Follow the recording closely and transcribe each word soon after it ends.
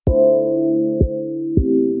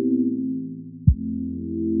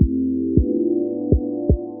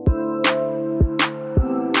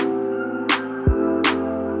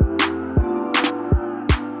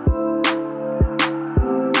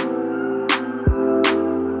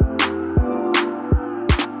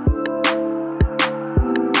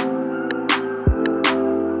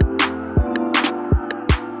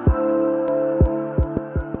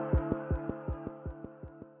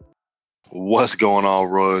What's going on,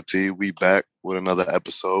 royalty? We back with another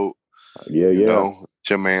episode. Yeah. It's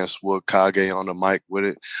your man Sword Kage on the mic with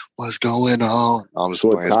it. What's going on? I'm just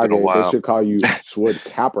Sword playing. It's been a Kage. while. They should call you Sword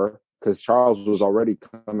Capper because Charles was already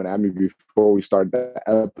coming at me before we started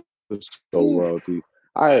the episode. Royalty.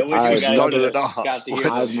 I wish I you guys started could it have off got to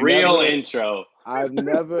hear with- the real intro. I've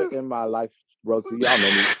never in my life, Royalty. Y'all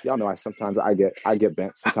know me. Y'all know sometimes I get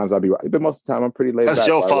bent. Sometimes I'll be right, but most of the time I'm pretty laid back. That's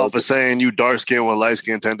your right, fault Royalty? for saying you dark skin with light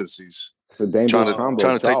skin tendencies. It's a dangerous Trying combo. to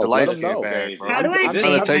take the Charles, light let 'em skin know. bag, bro. How do I I'm trying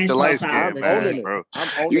to explain take the light myself skin out of bag, it? bro. I'm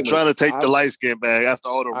owning You trying to take the I'm- light skin bag after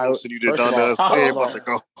all the roasting you did first of done to all- us? first We of ain't about all- to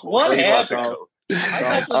go. What We ain't about to happened? go.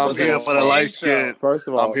 I'm here for the light skin. First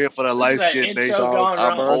of all, I'm here for the light skin intro nation. gone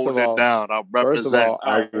I'm wrong. holding First of it all- down. I'm First of representing. all, I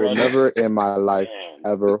Alright, will ready? never in my life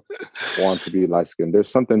Man. ever want to be light skinned. There's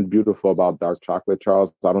something beautiful about dark chocolate,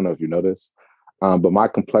 Charles. I don't know if you know this, but my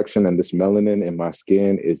complexion and this melanin in my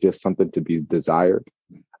skin is just something to be desired.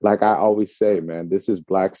 Like I always say, man, this is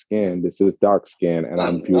black skin, this is dark skin, and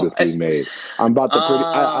I'm beautifully made. I'm about the pretty.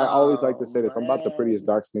 I always like to say this. I'm about the prettiest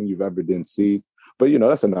dark skin you've ever didn't see. But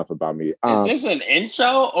that's enough about me. Is this an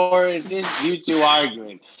intro or is this you two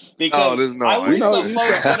arguing? Because this is no I wish intro. the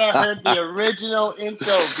folks could have heard the original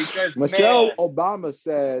intro because Michelle man, Obama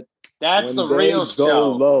said, that's when the they real go show.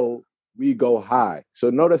 low, we go high. So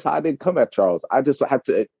notice how I didn't come at Charles. I just had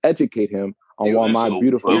to educate him on You why my so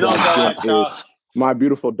beautiful You don't Dark go dark at skin Charles. is my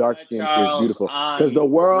beautiful dark skin is Charles beautiful. on Because the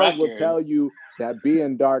world will record. tell you that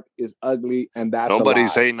being dark is ugly, and that's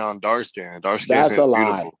Nobody's a lie. hating on dark skin. Dark skin That's is a lie.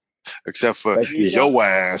 beautiful. Except for Thank you. your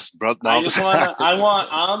ass, bro. No, I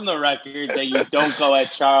want on the record that you don't go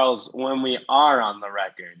at Charles when we are on the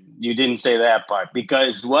record. You didn't say that part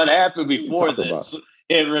because what happened before talking this, about?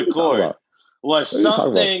 hit What are you talking record, about? was What are you talking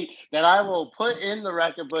something that I will put in the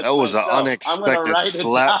record book. that was an myself. I'm gonna unexpected write it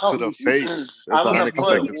slap to down. the face. I'm That's an gonna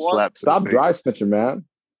unexpected put slap to Stop the dry face. snitching, man.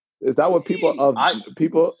 Is that what people of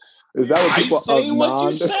people? Is that what Are you people of saying what you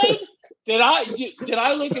non? said? Did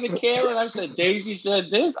I look at the camera and I said Daisy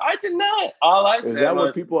said this? I did not. All I Is said that what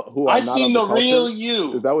was people who are I not seen of the the real culture?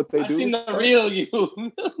 you. Is that what they I do? seen the real you.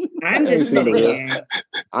 I'm ain't just seen the sitting real- here.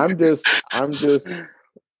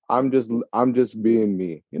 I'm just being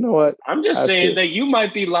me. You know what? I'm just That's saying it. that you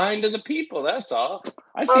might be lying to the people. That's all.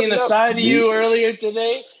 I seen a never- side of you earlier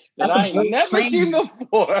today that That's a I ain't bold never claim. seen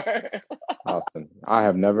before. Austin, I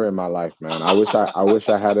have never in my life, man. I wish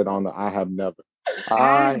I had it on. I have never.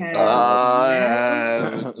 I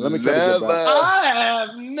have Let me try to get back. I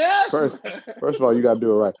have never. First of all, you got to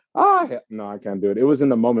do it right. No, I can't do it. It was in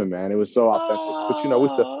the moment, man. It was so authentic. But we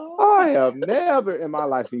still. I have never in my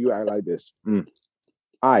life seen you act like this.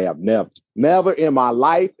 I have never in my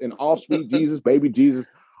life, in all sweet Jesus, baby Jesus,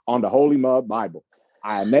 on the Holy Mud Bible.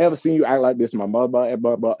 I have never seen you act like this in my mother in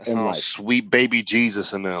life. Sweet baby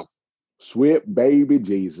Jesus in them. Sweet baby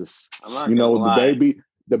Jesus. I'm not You know, gonna lie.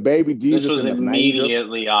 the baby Jesus This was in the manger.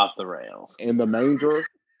 immediately off the rails. In the manger.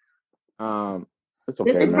 It's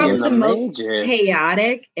okay, This is man. probably It's the most major.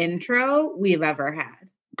 chaotic intro we've ever had.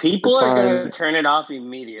 People It's are fine. going to turn it off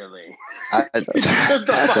immediately. I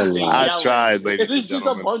tried, ladies It is and just a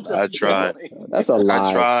gentlemen. bunch of I tried. yelling. That's a lie.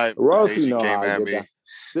 I tried. Royalty Daisy know came how I at get me. down.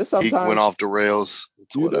 This He sometimes went off the rails.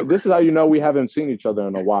 It's whatever. this is how you know we haven't seen each other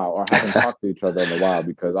in a while or haven't talked to each other in a while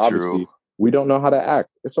because obviously we don't know how to act.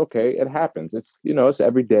 It's okay. It happens. It's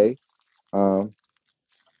every day.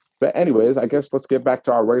 But anyways, I guess let's get back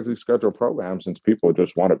to our regularly scheduled program since people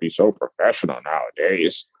just want to be so professional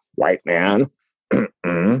nowadays. White man.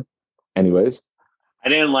 Anyways, I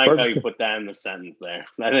didn't like how First- you put that in the sentence there.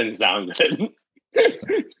 That didn't sound good.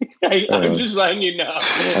 I'm just letting you know.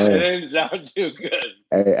 It didn't sound too good.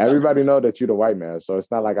 hey, everybody know that you're the white man, so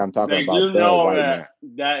it's not like I'm talking Like, about you the know white man.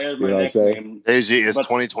 that is You my know what I'm saying? nickname. Daisy, it's But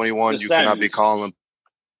 2021. the You cannot be sentence. calling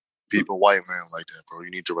people white man like that, bro.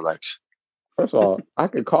 You need to relax. First of all, I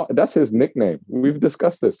could call that's his nickname. We've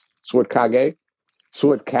discussed this. Sword Kage,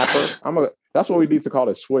 Sword Capper. That's what we need to call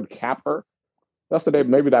it. Sword Capper. That's the name.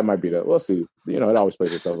 Maybe that might be that. We'll see. It always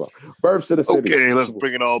plays itself out. Burbs to the city. Okay, let's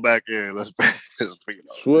bring it all back in. Let's bring it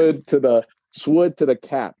all. Sword to the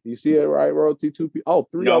cap. You see it right? Royalty 2 people. Oh,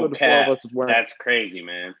 three No out of the cap. 4 of us is wearing That's crazy,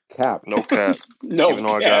 man. cap. No cap. No Even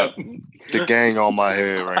though I cap. got the gang on my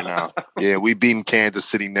head right now. Yeah, we beating Kansas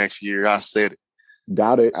City next year. I said it.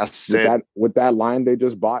 Doubt it. I said With that line they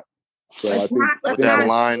just bought. So I think with that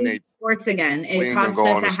line, do sports again. we It ain't gonna cost go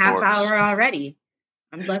us on a to half sports. hour already.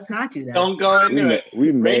 Let's not do that. Don't go into it.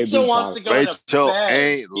 we may Rachel be wants to talking. go Rachel to bed.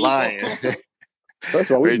 ain't people. lying. First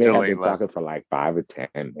of all, we may Rachel have ain't been lying. talking for like 5 or 10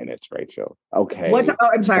 minutes, Rachel. Okay. I'm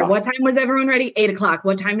sorry. So- What time was everyone ready? 8:00.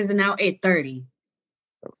 What time is it now? 8:30.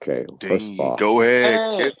 Okay, first of all, Go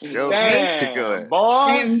ahead. Hey, Go damn, ahead.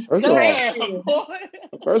 boy. First of all- Damn,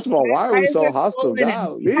 boy. why are we Eyes so are hostile? swollen and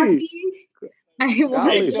Golly. puffy. I want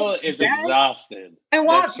Golly. Rachel is that. exhausted. I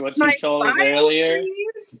want That's what my she told us file, earlier.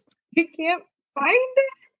 please. I can't find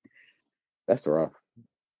it. That's rough.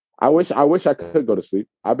 I wish I could go to sleep.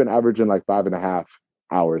 I've been averaging like 5.5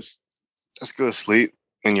 hours. That's good sleep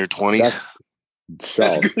in your 20s. That's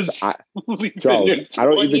Charles. That's good sleep in Charles, your I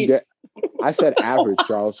don't even 20s. get. I said average,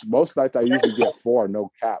 Charles. Most nights I usually get 4,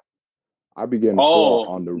 no cap. I be getting 4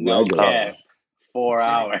 on the no regular. cap. 4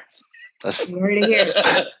 hours. You heard it here.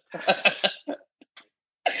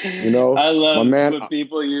 You know, I love my man- when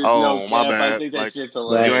people use Oh, no my cap. I bad. think that Like, shit's You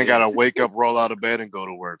hilarious. ain't gotta wake up, roll out of bed, and go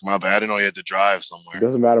to work. My bad. I didn't know you had to drive It somewhere.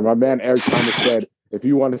 doesn't matter. My man Eric Thomas said, if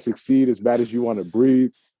you want to succeed as bad as you want to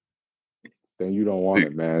breathe, then you don't want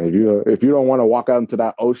it, man. If you don't want to walk out into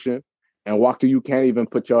that ocean and walk till you can't even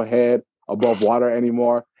put your head above water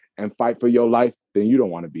anymore and fight for your life, then you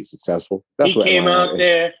don't want to be successful. That's He what came Atlanta out is.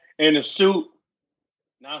 there in a suit,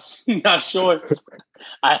 not shorts.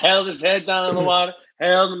 I held his head down in the water,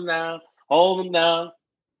 held him down, hold him down.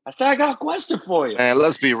 I said, I got a question for you. Man,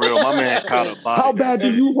 let's be real. My man caught a body. How bad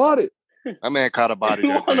do you want it? My man caught a body You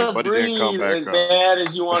that want day. to Buddy didn't come breathe back as up. bad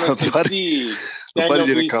as you want to Buddy- succeed, then Buddy you'll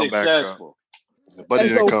didn't be come back up. successful. Buddy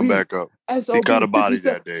didn't come SOB. back up. He SOB, caught a body 50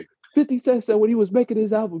 Cent, that day. 50 Cent said when he was making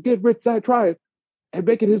his album, Get Rich, Die Trying, and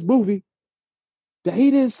making his movie, that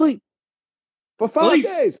he didn't sleep for 5 Sleep.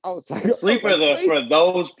 days. I was like, Sleep for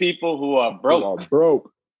those people who are broke.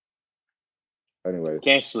 broke. Anyways,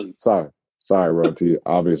 Can't sleep. sorry, Roty.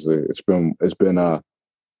 Obviously, it's been a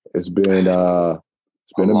long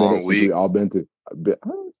minute since week. we all been to.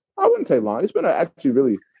 I wouldn't say long. It's been actually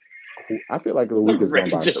really. I feel like the week has gone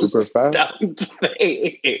by super fast. Stumped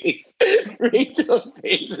face. Rachel's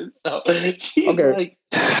face is so. She's Okay, like,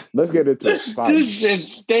 let's get into it. this Fine. shit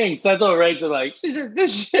stinks. I told Rachel, like, she said,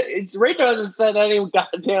 this shit. Rachel hasn't said any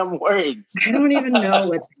goddamn words. I don't even know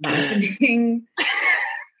what's happening.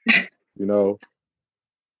 You know,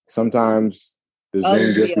 sometimes the Oh,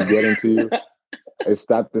 Zoom gets yeah. to get into you. It's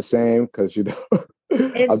not the same because It's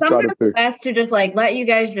I'm trying to sometimes think. best to just like let you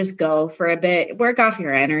guys just go for a bit, work off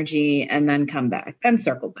your energy, and then come back, then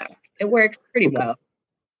circle back. It works pretty well.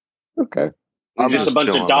 Okay, We're I'm just a just bunch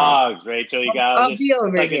chilling, of dogs, Rachel. You I'll got just be over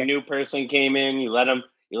it's like here. a new person came in. You let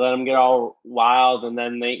them get all wild, and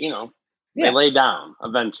then they Yeah. they lay down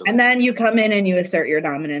eventually. And then you come in and you assert your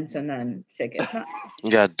dominance, and then shit gets done.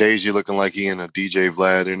 You got Daisy looking like he in a DJ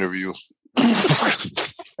Vlad interview.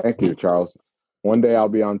 thank you, Charles. One day I'll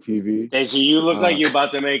be on TV. Daisy, you look like you're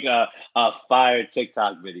about to make a fire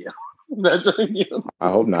TikTok video. That's what you. I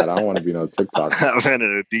hope not. I don't want to be no TikTok. I'm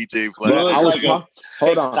in a DJ You But Vlad. look I was like talk- a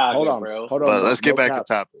hold on, TikToker, bro. hold on. But let's get No back cap.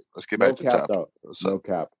 to topic. Let's get No back to cap, topic. though. What's No up?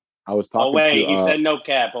 cap. I was Oh talking wait, to. he said no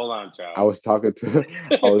cap. Hold on, Charles. I was talking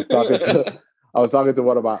to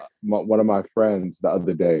one of my friends the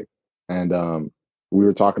other day, and we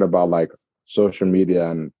were talking about like social media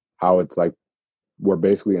and how it's like we're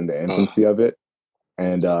basically in the infancy of it,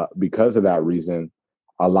 and because of that reason,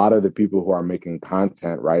 a lot of the people who are making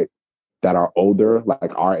content, right, that are older,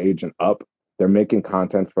 like our age and up, they're making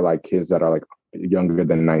content for like kids that are like younger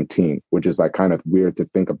than 19, which is like kind of weird to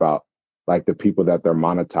think about, like the people that they're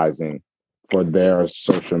monetizing for their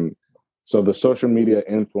social. So the social media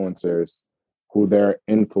influencers who they're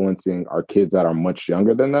influencing are kids that are much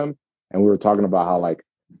younger than them. And we were talking about how like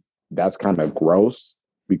that's kind of gross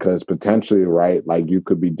because potentially, right, like you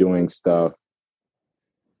could be doing stuff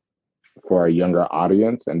for a younger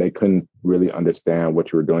audience and they couldn't really understand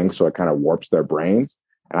what you were doing. So it kind of warps their brains.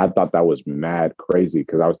 And I thought that was mad crazy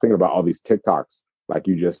because I was thinking about all these TikToks, like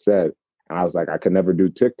you just said. And I was like, I could never do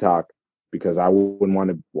TikTok because I wouldn't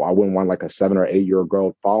want like a 7 or 8 year old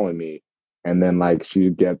girl following me. And then like she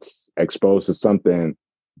gets exposed to something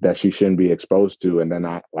that she shouldn't be exposed to. And then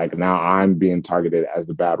now I'm being targeted as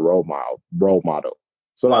the bad role model.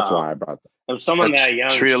 So that's Wow. why I brought that. If someone that young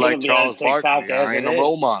Treat it like shouldn't be on Charles TikTok Barkley. as I ain't it a is.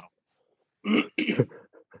 role model.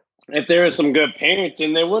 If there was some good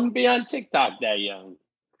parenting, they wouldn't be on TikTok that young.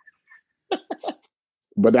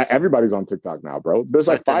 But everybody's on TikTok now, bro. There's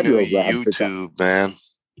like the new 5-year-olds that have TikTok. YouTube, man.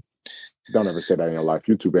 Don't ever say that in your life.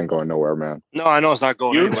 YouTube ain't going nowhere, man. No, I know it's not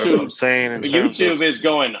going anywhere. YouTube- But I'm saying in terms YouTube of is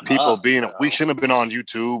going people up, being, bro. we shouldn't have been on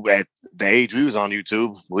YouTube at the age we was on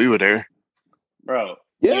YouTube. We were there. Bro.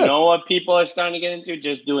 Yes. You know what people are starting to get into?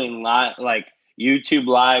 Just doing like YouTube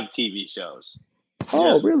live TV shows.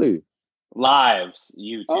 Oh, Just really? lives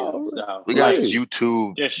YouTube. Oh, So We got Really?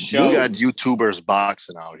 YouTube. just We shows. got YouTubers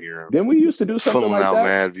boxing out here, Then we used to do something pulling like out that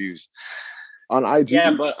mad views. on IG.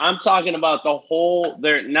 Yeah, but I'm talking about the whole.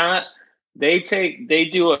 They're not They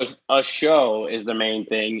do a show is the main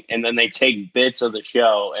thing, and then they take bits of the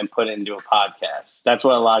show and put it into a podcast. That's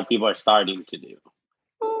what a lot of people are starting to do.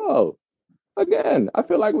 Oh, again, I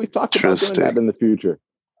feel like we talked about doing that in the future.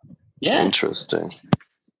 Yeah, interesting.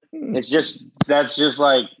 It's just that's just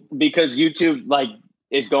like because YouTube like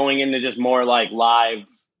is going into just more like live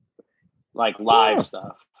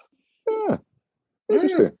stuff. Yeah,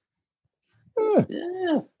 interesting.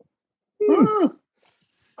 Yeah.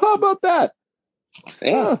 How about that?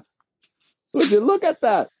 Yeah. Would you look at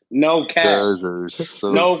that? No cap. Those are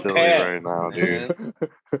so silly right now, dude.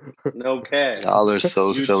 No cap. Oh, they're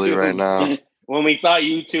so silly right now. When we thought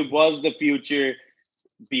YouTube was the future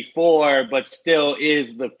before, but still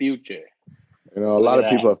is the future. You know, a lot of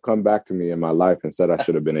people have come back to me in my life and said I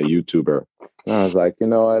should have been a YouTuber. And I was like, you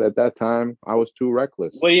know what? At that time, I was too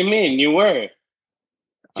reckless. What do you mean? You were?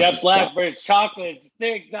 Jet Black versus Chocolate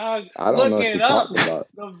Stick, dog. I don't know what you're talking about.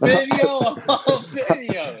 The video of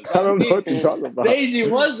videos. I don't know what you're talking about. Daisy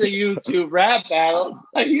was a YouTube rap battle.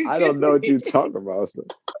 I don't know what you're talking about. So.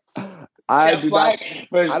 Jet Black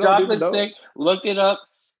versus Chocolate Stick. Look it up.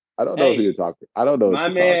 I don't know who you're talking. I don't know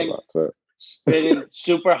what you're talking about. So. Spitting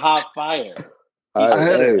super hot fire.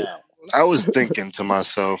 I was thinking to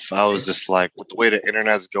myself, I was just like, with the way the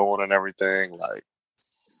internet's going and everything, like,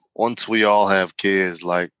 once we all have kids,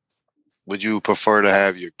 like, would you prefer to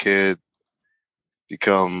have your kid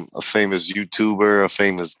become a famous YouTuber, a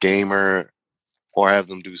famous gamer, or have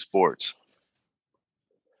them do sports?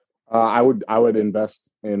 I would invest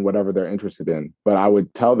in whatever they're interested in, but I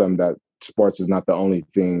would tell them that sports is not the only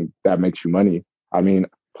thing that makes you money. I mean,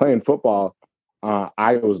 playing football,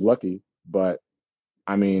 I was lucky, but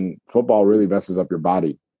I mean, football really messes up your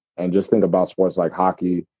body. And just think about sports like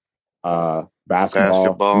hockey,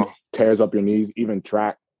 basketball tears up your knees, even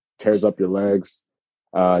track tears up your legs,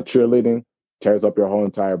 cheerleading tears up your whole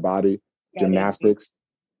entire body, gymnastics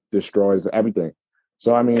destroys everything.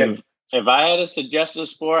 So, I mean, if I had to suggest a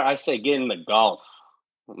sport, I'd say get into golf.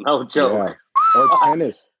 No joke. Yeah. Or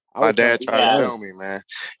tennis. My dad tried to tell me, man,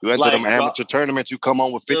 you enter them amateur tournaments, you come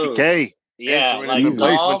on with 50K. Yeah, like the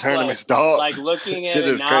placement tournaments, dog. Like looking at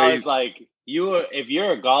it now, crazy. It's like if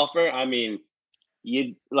you're a golfer, I mean,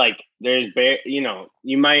 you like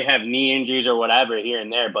you might have knee injuries or whatever here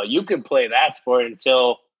and there, but you could play that sport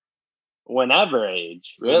until whenever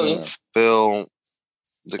age, really. Phil,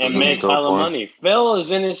 and make hella money. Phil is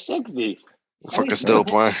in his 60s. Fucking still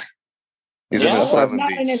playing. He's in his 70s.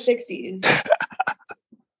 Not in his 60s.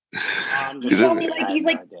 He's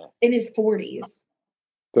like in his 40s.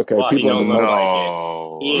 It's okay. Well,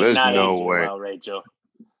 people there's no way. Well, Rachel.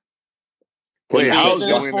 Wait, how's he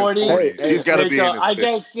in his 40s? He's got to be in his 50s. I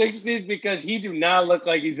guess 60s because he do not look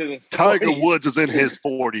like he's in his 40s. Tiger Woods is in his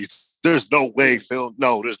 40s. There's no way, Phil.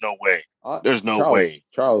 No, there's no way. There's no way.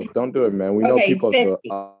 Charles, don't do it, man. We know people. 50.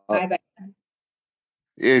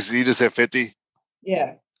 Is he just at 50?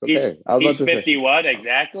 Yeah. Okay. He's 50 what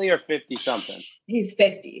exactly, or 50 something? He's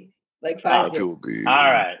 50. Like 5. All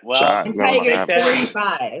right. Well, Tiger's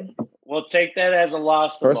 45. We'll take that as a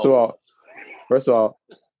loss. First of all,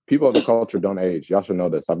 people of the culture don't age. Y'all should know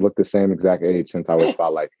this. I've looked the same exact age since I was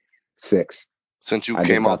about like 6. Since you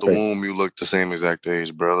came out the womb, you looked the same exact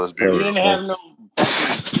age, bro. Let's be real. You didn't have no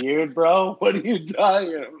beard, bro. What are you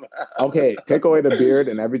talking about? Okay, take away the beard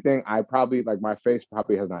and everything. I probably my face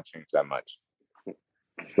probably has not changed that much.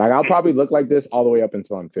 Like I'll probably look like this all the way up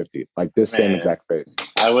until I'm 50. Like this same exact face.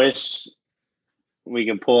 I wish we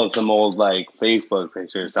can pull up some old like Facebook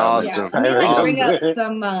pictures. Austin. Bring up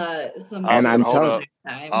some and I'm telling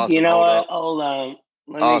you know what? Hold on.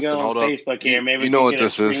 Let me go on Facebook here. Maybe you know what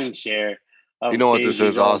this is. Share. You know what this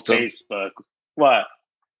is, Austin? Facebook. What?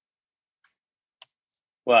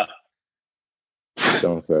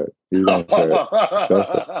 Don't say it. You don't say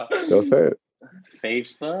it. Don't say it.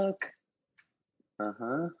 Facebook.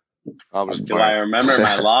 Uh-huh. Do I remember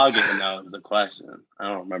my login? That was the question. I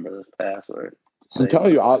don't remember this password. I'm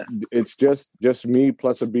telling you, it's just me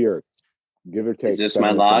plus a beard. Give or take. Is this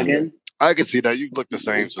my login? I can see that. You look the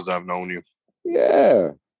same since I've known you.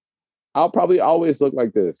 Yeah. I'll probably always look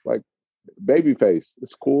like this. Like baby face.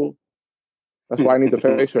 It's cool. That's why I need the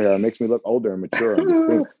facial hair. It makes me look older and mature and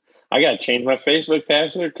distinct. I gotta change my Facebook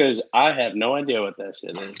password because I have no idea what that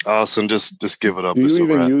shit is. Austin, just give it up. Do you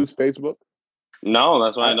even use Facebook? No,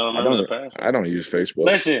 that's why I don't remember the password. I don't use Facebook.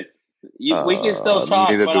 Listen, we can still talk,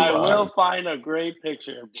 but I will find a great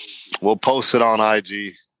picture. We'll post it on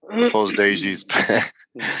IG. We'll post Daisy's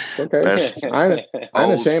okay. best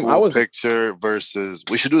I'm ashamed. I was picture versus.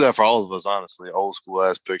 We should do that for all of us, honestly. Old school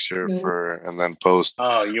ass picture and then post.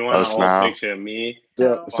 Oh, you want an old picture of me?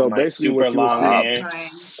 Yeah. So basically, what you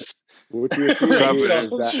were What you see is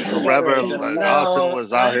that Trevor Austin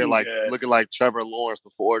was out here like looking like Trevor Lawrence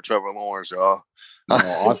before Trevor Lawrence, y'all. No,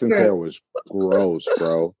 Austin's hair was gross,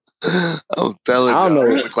 bro. I'm telling you,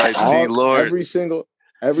 he looked like G. Lawrence.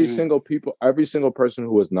 Every single person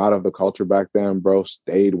who was not of the culture back then, bro,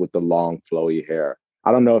 stayed with the long flowy hair.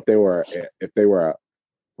 I don't know if they were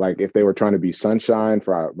trying to be Sunshine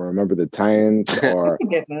for Remember the Titans or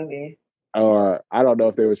good movie. Or I don't know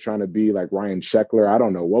if they was trying to be like Ryan Sheckler. I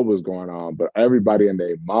don't know what was going on, but everybody and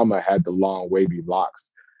their mama had the long wavy locks.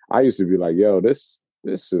 I used to be like, yo, this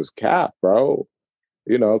is cap, bro.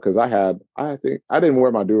 You know, because I think I didn't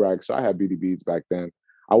wear my do-rag, so I had BD beads back then.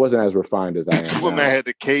 I wasn't as refined as I am now. Man had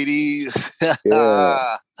the KDs.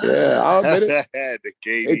 yeah, I'll admit it. Had the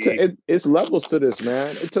KDs. It's levels to this, man.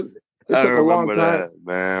 It took a long time,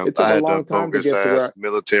 man. It took a long time to get to where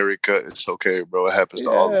military cut. It's okay, bro. It happens to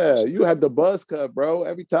all of us. Yeah, you had the buzz cut, bro,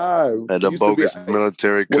 every time. And the bogus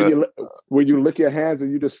military cut. Where you lick your hands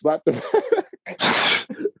and you just slap them.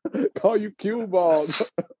 Call you cue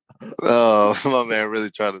balls. Oh, my man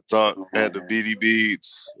really trying to talk. Had the BD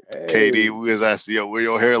beads. Hey. KD, we was asking, yo, where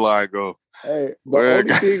your hairline go? Hey,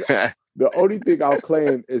 the only thing I'll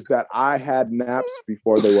claim is that I had naps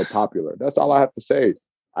before they were popular. That's all I have to say.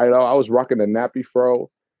 I was rocking the nappy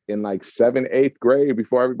fro in like 7th, 8th grade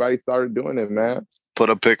before everybody started doing it, man.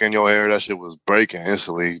 Put a pick in your hair, that shit was breaking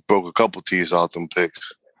instantly. Broke a couple teeth off them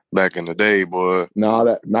picks back in the day, boy.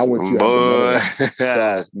 Not when you had the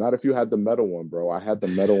metal one. Not if you had the metal one, bro. I had the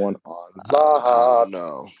metal one on.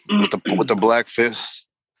 No, with the black fist.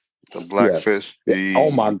 The black fist. Yeah. Oh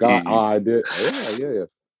my God! I did. Yeah.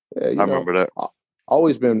 I remember that.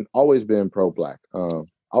 Always been pro black.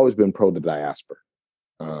 Always been pro the diaspora.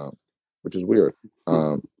 Which is weird.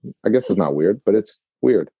 I guess it's not weird, but it's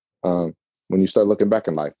weird when you start looking back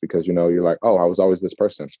in life because, you know, you're like, oh, I was always this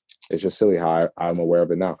person. It's just silly how I'm aware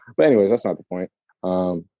of it now. But anyways, that's not the point.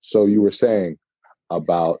 So you were saying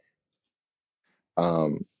about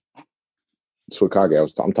Swikage,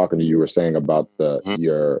 I'm talking to you, were saying about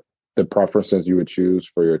the preferences you would choose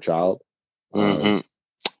for your child.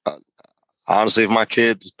 Honestly, if my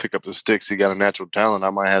kid just pick up the sticks, he got a natural talent, I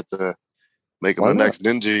might have to make him the next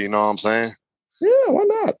ninja, you know what I'm saying? Yeah, why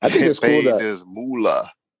not? I think it's cool that this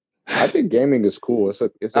moolah. I think gaming is cool. It's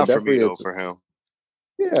not for me though, for him.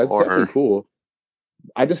 Yeah, it's definitely cool.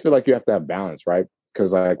 I just feel like you have to have balance, right?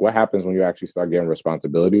 Because like, what happens when you actually start getting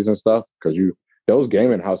responsibilities and stuff? Because those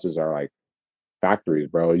gaming houses are like factories,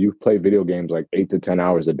 bro. You play video games like 8 to 10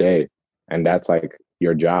 hours a day, and that's like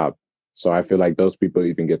your job. So I feel like those people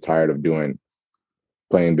even get tired of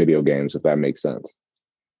playing video games, if that makes sense.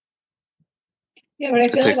 Yeah, but I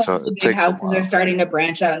feel like the big houses are starting to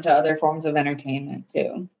branch out into other forms of entertainment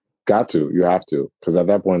too. You have to, because at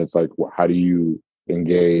that point it's like, how do you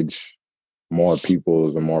engage more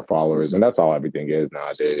people and more followers? And that's all everything is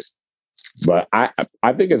nowadays. But I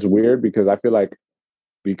think it's weird because I feel like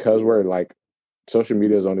because we're like, social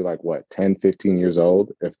media is only like 10, 15 years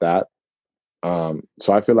old, if that.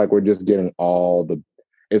 So I feel like we're just getting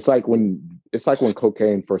it's like when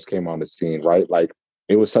cocaine first came on the scene, right? Like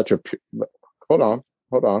it was such a hold on,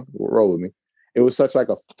 roll with me. It was such like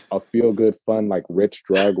a feel good, fun, like rich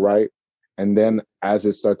drug, right? And then as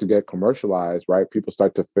it started to get commercialized, right, people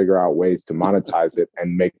start to figure out ways to monetize it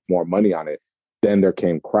and make more money on it. Then there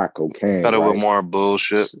came crack cocaine. Got it with more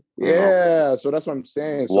bullshit. Yeah, so that's what I'm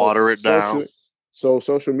saying. Water it down. So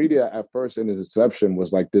social media at first in its inception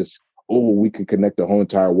was like this, oh, we can connect the whole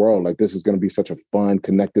entire world. Like this is going to be such a fun,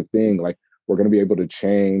 connective thing. Like we're going to be able to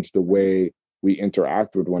change the way we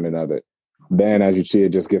interact with one another. Then as you see, it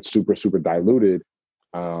just gets super, super diluted.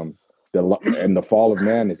 And the fall of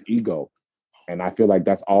man is ego. And I feel like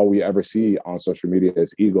that's all we ever see on social media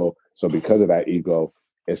is ego. So because of that ego,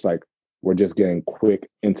 it's like we're just getting quick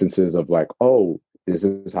instances of like, oh, this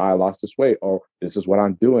is how I lost this weight, or this is what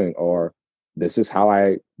I'm doing, or this is how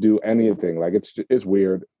I do anything. Like it's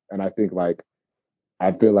weird. And I think like,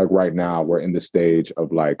 I feel like right now we're in the stage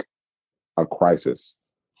of like a crisis.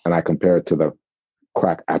 And I compare it to the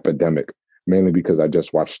crack epidemic, mainly because I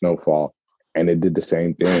just watched Snowfall and it did the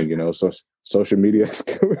same thing, you know? So social media is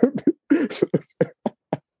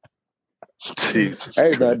Jesus.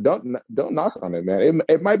 Hey man, don't knock on it, man.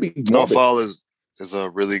 It might be Snowfall is a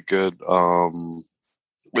really good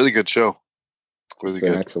show. Really good.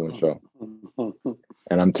 An excellent show.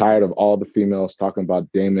 And I'm tired of all the females talking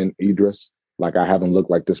about Damon Idris like I haven't looked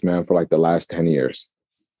like this man for like the last 10 years.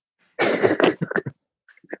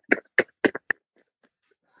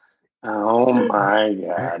 Oh my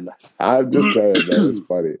God. I'm just saying, man, it's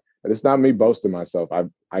funny. And it's not me boasting myself. I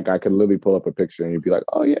could literally pull up a picture and you'd be like,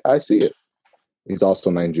 oh yeah, I see it. He's also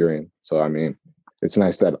Nigerian. So I mean, it's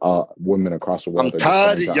nice that women across the world. I'm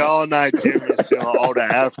tired of y'all Nigerians selling all the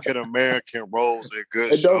African American roles in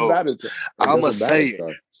good shows. I'ma say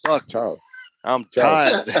it. Fuck Charles. I'm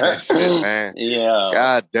tired of that shit, man. Yeah.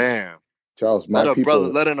 God damn. Charles,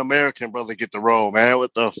 let an American brother get the role, man.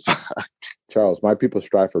 What the fuck? Charles, my people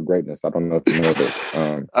strive for greatness. I don't know if you know this.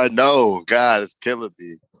 I know. God, it's killing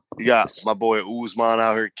me. You got my boy Usman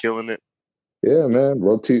out here killing it. Yeah, man.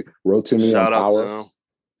 Road to me on power. To him.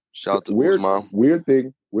 Shout out to Usman. Weird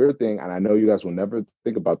thing, and I know you guys will never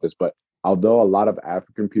think about this, but although a lot of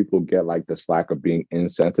African people get like the slack of being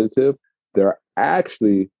insensitive, they're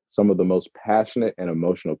actually some of the most passionate and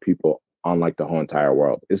emotional people on like the whole entire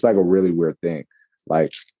world. It's like a really weird thing.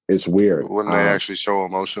 Like, it's weird. Wouldn't they actually show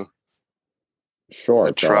emotion? Sure.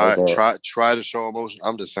 Like try to show emotion.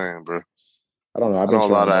 I'm just saying, bro. I don't know. I know a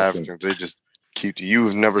lot of Africans. They just keep.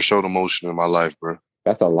 You've never showed emotion in my life, bro.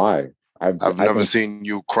 That's a lie. I've never seen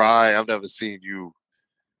you cry. I've never seen you.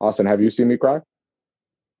 Austin, have you seen me cry?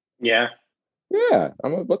 Yeah. Yeah.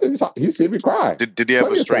 What did you talk? He seen me cry. Did he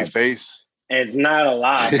have a straight face? It's not a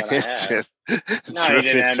lot, but I have. No, he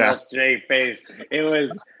didn't have no straight face. It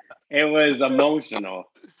was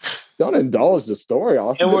emotional. Don't indulge the story,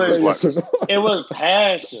 Austin. It was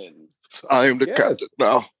passion. I am the captain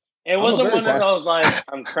now. It wasn't one of those like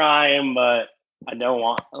I'm crying, but I don't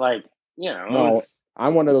want No,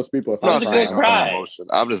 I'm one of those people. If I'm crying, cry.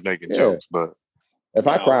 I'm just making jokes, but if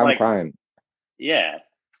I cry, I'm crying. Yeah,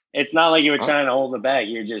 it's not like you were trying to hold it back.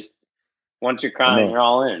 You're just once you're crying, you're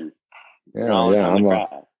all in. Yeah.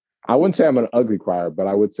 I wouldn't say I'm an ugly crier, but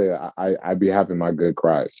I would say I be having my good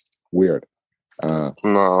cries. Weird.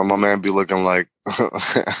 No, my man be looking like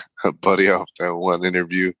a buddy off that one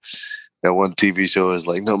interview. That one TV show is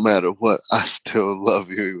like, no matter what, I still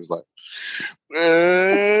love you. He was like,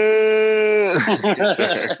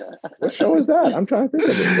 what show is that? I'm trying to think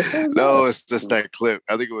of it. No, it's just that clip.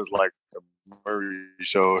 I think it was like the Murray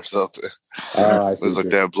show or something. I it was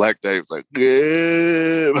like that black day. It was like,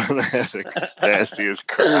 yeah, nasty as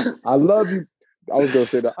crap. I love you. I was gonna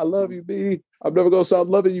say that. I love you, B. I'm never gonna stop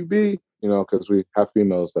loving you, B. You know, because we have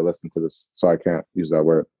females that listen to this, so I can't use that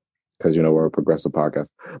word because we're a progressive podcast.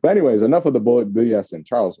 But anyways, enough of the BS. And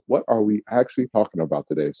Charles, what are we actually talking about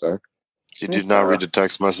today, sir? You did not read the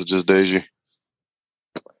text messages, Deji.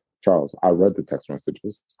 Charles, I read the text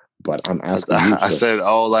messages, but I'm asking you. I said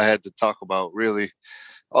all I had to talk about,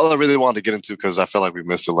 all I really wanted to get into, because I felt like we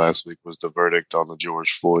missed it last week, was the verdict on the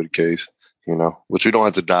George Floyd case, which we don't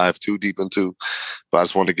have to dive too deep into, but I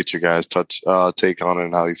just wanted to get your guys' take on it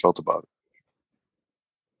and how you felt about it.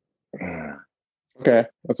 Okay,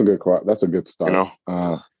 that's a good start.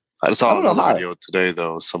 I just saw another video today,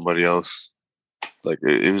 though, somebody else. Like,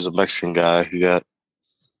 it was a Mexican guy. He got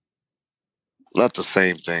not the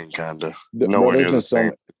same thing, kind of. Nowhere near the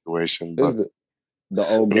same situation. But the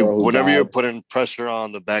old girl whenever you're putting pressure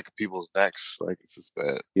on the back of people's necks, like, it's just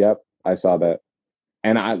bad. Yep, I saw that.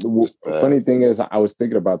 And funny thing is, I was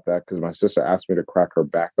thinking about that because my sister asked me to crack her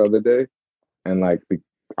back the other day. And, like,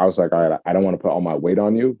 I was like, all right, I don't want to put all my weight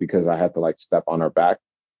on you because I had to, like, step on her back.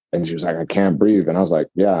 And she was like, I can't breathe. And I was like,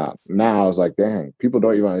 yeah. Now I was like, dang, people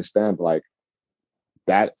don't even understand, like,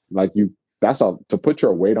 that, like, to put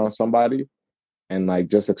your weight on somebody and, like,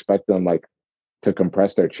 just expect them, like, to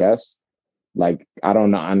compress their chest. Like, I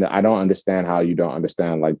don't know. I don't understand how you don't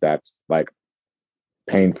understand, like, that's, like,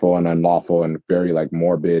 painful and unlawful and very, like,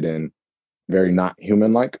 morbid and very not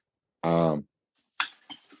human-like.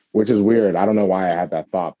 Which is weird. I don't know why I had that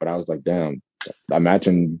thought, but I was like, damn,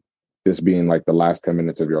 imagine this being like the last 10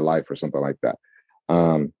 minutes of your life or something like that.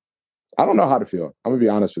 I don't know how to feel. I'm gonna be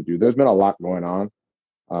honest with you. There's been a lot going on.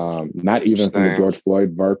 Not even from the George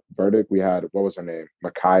Floyd verdict. We had, what was her name?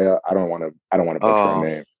 Ma'Khia. I don't want to butcher her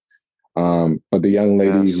name. But the young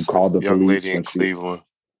lady who called the police. Young lady in Cleveland.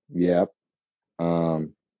 Yep. Now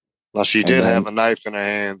she did have a knife in her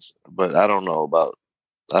hands, but I don't know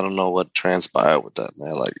what transpired with that,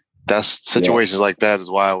 man. Like, that's situations like that is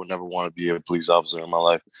why I would never want to be a police officer in my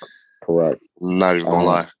life. Correct. I'm not even gonna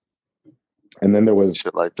lie. And then there was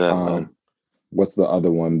shit like that, man. What's the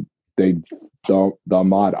other one? The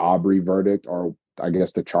Ahmaud Arbery verdict, or I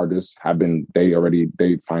guess the charges have been. They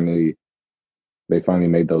finally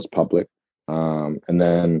made those public. And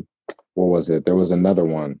then what was it? There was another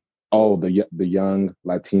one. Oh, the young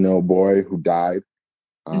Latino boy who died.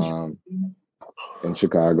 In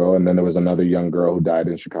Chicago, and then there was another young girl who died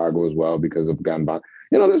in Chicago as well because of gun violence.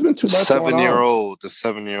 There's been too much. The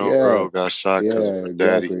 7-year-old girl got shot because of her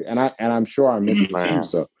daddy. And I'm sure I missed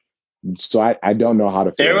it too. So I don't know how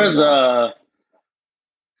to feel. There was I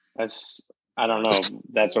don't know if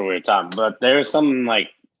that's what we were talking, but there was something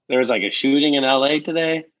like there was like a shooting in LA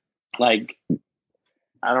today. Like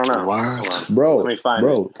I don't know. What? Bro, let me find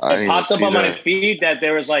it. It popped up on my feed that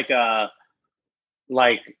there was like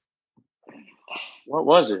what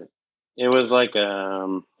was it? It was like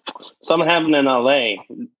something happened in LA.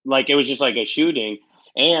 Like it was just like a shooting.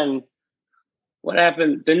 And what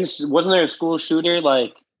happened? Wasn't there a school shooter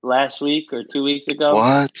like last week or 2 weeks ago?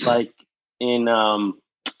 What? Like in hold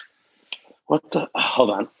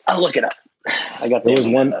on. I'll look it up. I got there was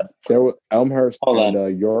one. There was Elmhurst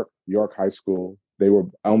and York High School. They were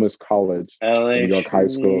Elmhurst College and York High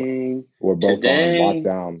School were both on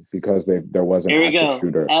lockdown because there was an active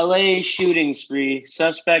shooter. LA shooting spree.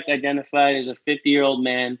 Suspect identified as a 50-year-old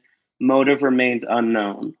man. Motive remains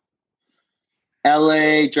unknown.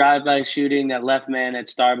 LA drive-by shooting that left man at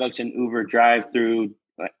Starbucks and Uber drive-through.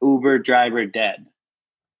 Uber driver dead.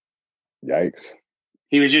 Yikes.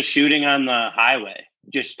 He was just shooting on the highway.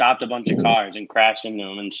 Just stopped a bunch of cars and crashed into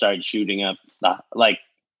them and started shooting up the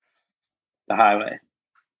highway.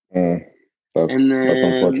 That's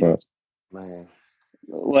unfortunate. Man.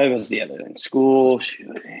 What was the other thing? School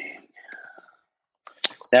shooting.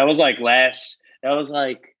 That was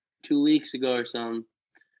like 2 weeks ago or something.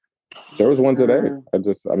 There was one today.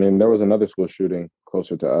 There was another school shooting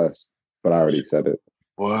closer to us, but I already said it.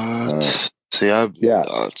 What? See, I've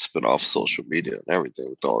been off social media and everything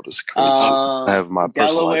with all this crazy. I have my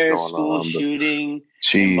personal life Delaware going school on. shooting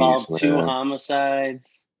Jeez, involved man. 2 homicides.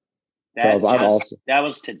 Charles, That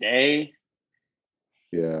was today.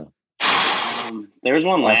 Yeah. There was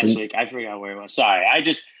one last week. I forgot where it was. Sorry,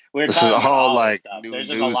 we're this talking is all about like stuff. new There's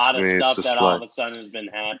just news a lot of to me. stuff that all of a sudden has been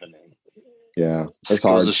happening. Yeah, it's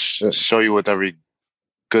hard to show you with every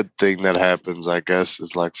good thing that happens. I guess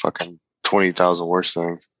is like fucking 20,000 worse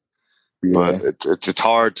things. Yeah. But it's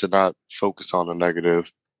hard to not focus on the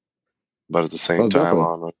negative, but at the same time, I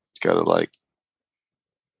don't know, you gotta like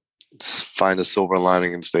find a silver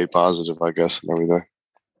lining and stay positive, I guess, and everything.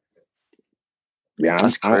 Yeah,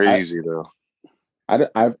 that's crazy though. I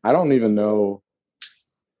don't even know.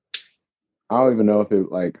 I don't even know if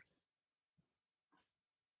it like.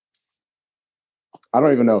 I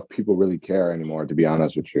don't even know if people really care anymore. To be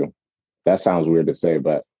honest with you, that sounds weird to say,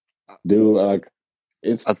 but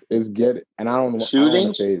it's good. And I don't want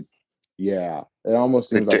to say, yeah, it almost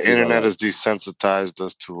seems like the internet has desensitized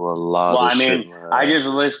us to a lot of shit. I just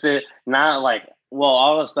listed not like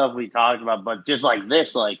all the stuff we talked about, but just like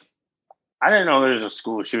this, like I didn't know there was a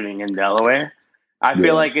school shooting in Delaware. I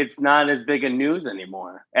feel like it's not as big a news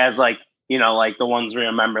anymore as like like the ones we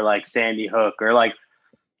remember, like Sandy Hook or like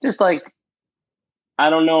just like. I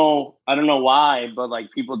don't know why, but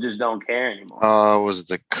like people just don't care anymore. Was it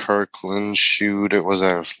the Kirkland shoot? It was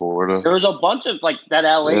in Florida. There was a bunch of like that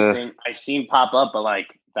LA thing I seen pop up, but like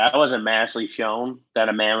that wasn't massively shown that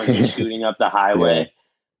a man was just shooting up the highway.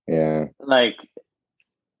 Yeah. Like,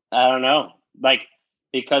 I don't know. Like,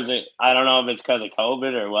 I don't know if it's because of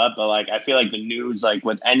COVID or what, but like I feel like the news, like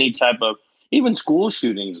with any type of even school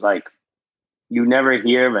shootings, like you never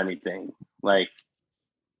hear of anything. Like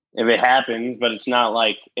if it happens, but it's not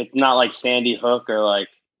like Sandy Hook or like,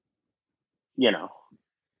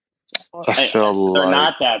 I feel they're like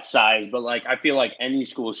not that size, but like I feel like any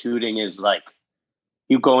school shooting is like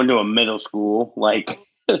you go into a middle school like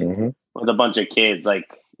with a bunch of kids, like,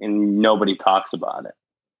 and nobody talks about it.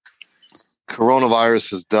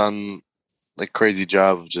 Coronavirus has done a crazy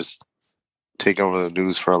job of just taking over the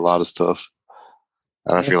news for a lot of stuff,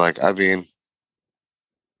 and I feel like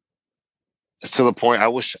it's to the point I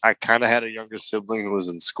wish I kind of had a younger sibling who was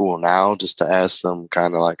in school now just to ask them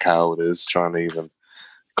kind of like how it is trying to even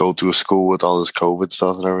go through school with all this COVID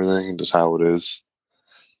stuff and everything and just how it is.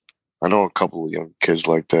 I know a couple of young kids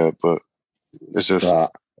like that, but it's just...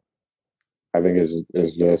 I think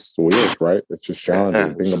it's just weird, right? It's just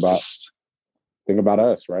challenging. Think about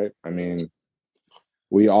us, right? I mean,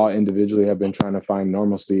 we all individually have been trying to find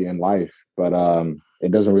normalcy in life, but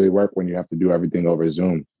it doesn't really work when you have to do everything over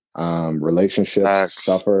Zoom. Relationships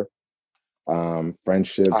suffer,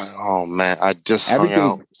 friendships. Oh man, I just hung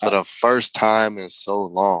out for the first time in so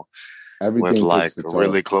long with like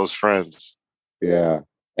really close friends. Yeah,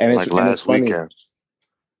 and like last weekend.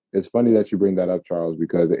 It's funny that you bring that up, Charles,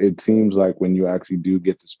 because it seems like when you actually do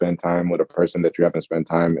get to spend time with a person that you haven't spent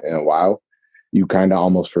time in a while, you kind of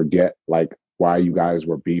almost forget like why you guys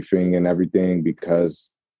were beefing and everything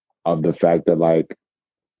because of the fact that like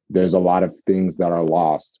there's a lot of things that are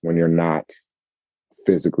lost when you're not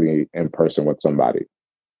physically in person with somebody.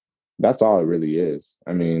 That's all it really is.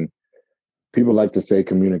 I mean, people like to say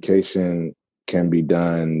communication can be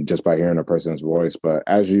done just by hearing a person's voice. But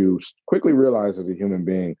as you quickly realize as a human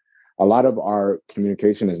being, a lot of our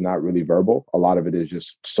communication is not really verbal. A lot of it is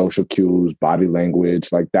just social cues, body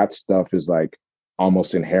language. Like that stuff is like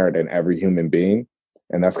almost inherent in every human being.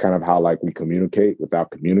 And that's kind of how like we communicate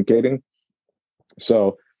without communicating.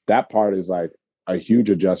 So that part is like a huge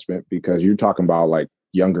adjustment because you're talking about like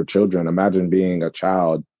younger children. Imagine being a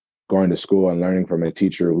child going to school and learning from a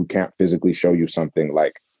teacher who can't physically show you something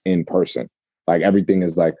like in person. Like everything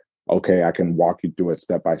is like, okay, I can walk you through it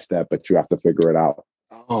step by step, but you have to figure it out.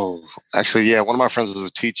 Oh, actually, yeah. One of my friends is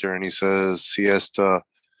a teacher, and he says he has to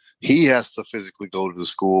physically go to the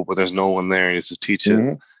school, but there's no one there. He has to teach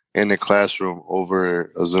it in the classroom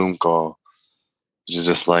over a Zoom call, which is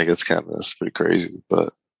just like it's pretty crazy. But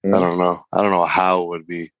I don't know. I don't know how it would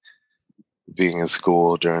be being in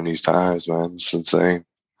school during these times, man. It's insane.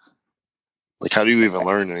 Like, how do you even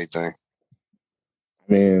learn anything?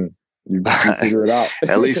 I mean, you figure it out.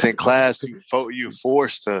 At least in class, you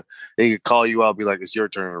forced to. They could call you out, be like, "It's your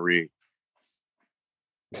turn to read,"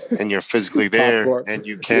 and you're physically there, and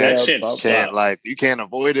you can't you can't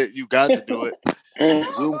avoid it. You got to do it.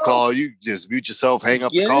 Zoom call, you just mute yourself, hang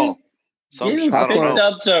up the call. Getting picked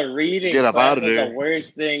up to reading get up out of there. The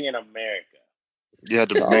worst thing in America. You had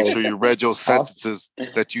to make sure you read your sentences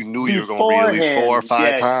that you knew you were going to read at least 4 or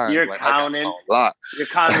 5 times. You're counting. You're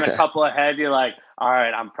counting a couple ahead. You're like, all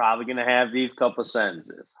right, I'm probably going to have these couple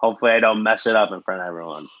sentences. Hopefully I don't mess it up in front of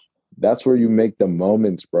everyone. That's where you make the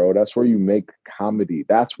moments, bro. That's where you make comedy.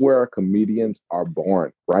 That's where comedians are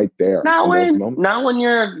born, right there. Not when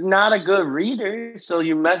you're not a good reader, so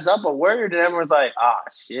you mess up a word and everyone's like,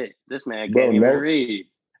 shit, this man can't even read.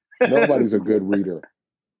 Nobody's a good reader.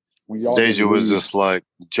 Deja was just like,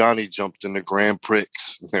 Johnny jumped in the Grand Prix.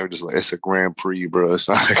 And they were just like, it's a Grand Prix, bro. It's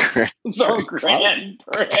not a Grand Prix. No Grand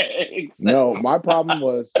Prix. No, my problem,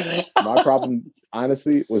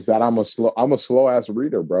 honestly, was that I'm a slow ass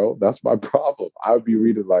reader, bro. That's my problem. I would be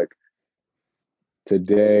reading like,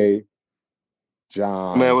 today,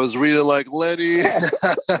 John. Man, was reading like Letty.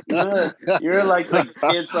 You're like the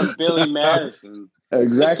kid from Billy Madison.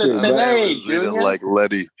 Exactly. Today, reading like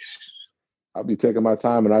Letty. I'd be taking my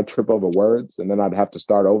time and I'd trip over words and then I'd have to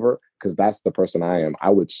start over because that's the person I am. I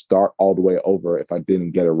would start all the way over if I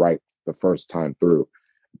didn't get it right the first time through.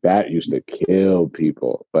 That used to kill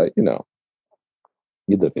people, but you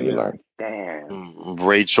live and you learn. Damn.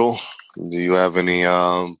 Rachel, do you have any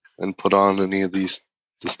input on any of this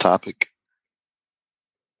topic?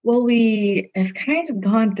 Well, we have kind of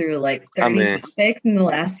gone through like 30 topics in the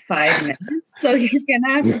last 5 minutes, so you're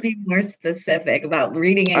gonna have to be more specific about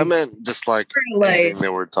reading. I meant just like anything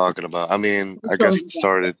that we're talking about. I mean, I guess it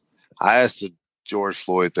started. I asked the George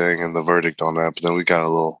Floyd thing and the verdict on that, but then we got a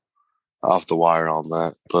little off the wire on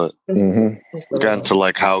that. But we got into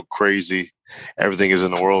like how crazy everything is in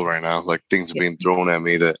the world right now. Like things are being thrown at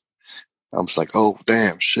me that I'm just like, oh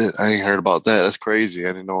damn, shit! I ain't heard about that. That's crazy.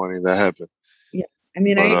 I didn't know any of that happened. I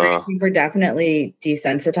mean, I agree. We're definitely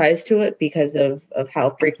desensitized to it because of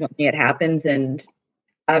how frequently it happens. And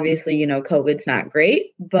obviously, COVID's not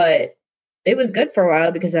great, but it was good for a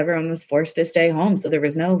while because everyone was forced to stay home. So there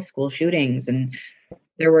was no school shootings and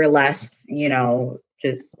there were less,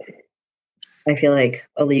 just, I feel like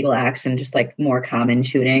illegal acts and just like more common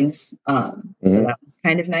shootings. So that was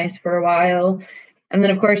kind of nice for a while. And then,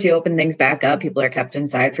 of course, you open things back up. People are kept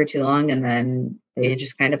inside for too long, and then they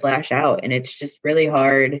just kind of lash out. And it's just really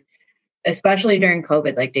hard, especially during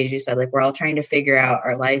COVID. Like Deja said, like we're all trying to figure out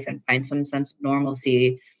our life and find some sense of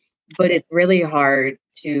normalcy. But it's really hard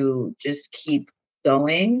to just keep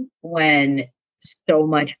going when so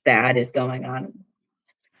much bad is going on.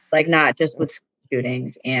 Like not just with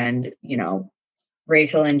shootings and,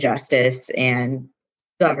 racial injustice and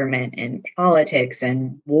government and politics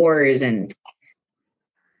and wars and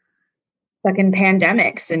fucking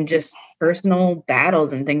pandemics and just personal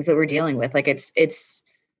battles and things that we're dealing with. Like it's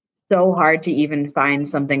so hard to even find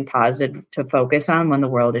something positive to focus on when the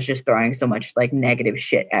world is just throwing so much like negative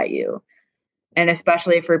shit at you. And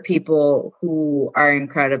especially for people who are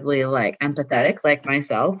incredibly like empathetic, like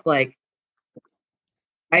myself, I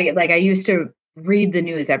used to read the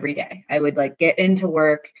news every day. I would like get into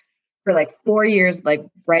work for like 4 years, like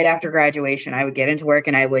right after graduation, I would get into work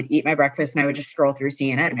and I would eat my breakfast and I would just scroll through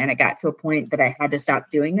CNN. And it got to a point that I had to stop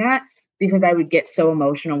doing that because I would get so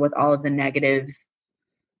emotional with all of the negative,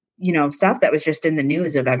 stuff that was just in the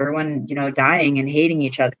news of everyone, dying and hating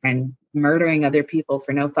each other and murdering other people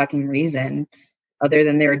for no fucking reason other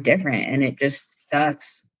than they were different. And it just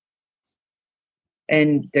sucks.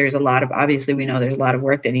 And obviously we know there's a lot of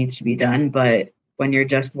work that needs to be done, but when you're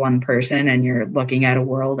just one person and you're looking at a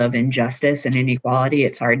world of injustice and inequality,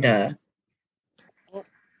 it's hard to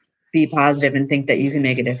be positive and think that you can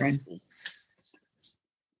make a difference.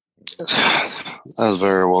 That was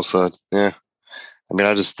very well said. Yeah. I mean,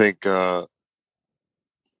 I just think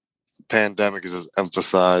pandemic is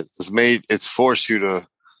emphasized. It's forced you to,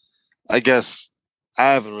 I guess,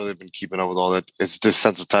 I haven't really been keeping up with all that. It's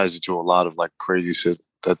desensitized you to a lot of like crazy shit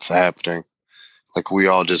that's happening. Like we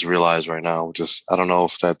all just realize right now. Just I don't know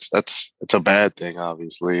if it's a bad thing,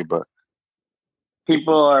 obviously, but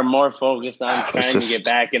people are more focused on trying to get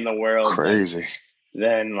back in the world. Crazy.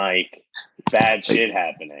 Than like bad shit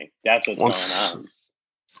happening. That's what's going on.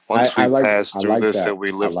 Once we pass through this and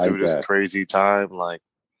we live through this crazy time, like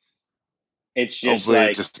it's just hopefully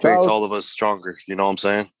like it just makes all of us stronger. You know what I'm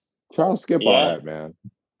saying? Charles, skip all that, man.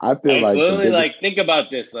 I feel and like it's literally like think about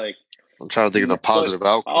this. Like I'm trying to think of the positive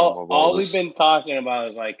outcome of all this. We've been talking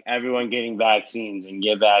about is like everyone getting vaccines and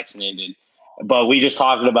get vaccinated. But we just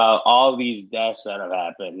talking about all these deaths that have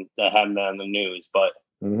happened that haven't been on the news. But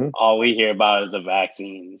all we hear about is the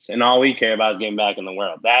vaccines, and all we care about is getting back in the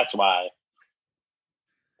world. That's why.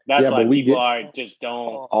 That's why people are just don't.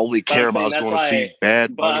 All we care about is going to see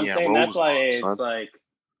Bad Bunny at Rosemont. That's why it's like.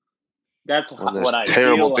 That's what I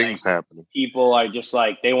terrible feel things like happening. People are just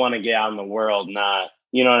like they want to get out in the world, not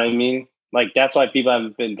you know what I mean. Like that's why people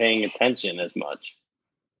haven't been paying attention as much.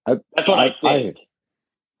 That's what I think.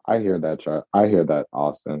 I hear that, Charles. I hear that,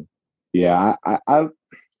 Austin. Yeah, I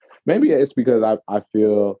maybe it's because I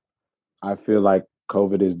feel like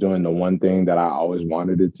COVID is doing the one thing that I always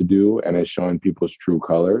wanted it to do, and it's showing people's true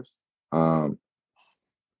colors.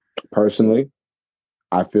 Personally,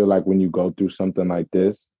 I feel like when you go through something like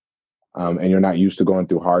this, and you're not used to going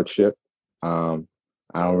through hardship, I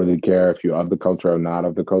don't really care if you're of the culture or not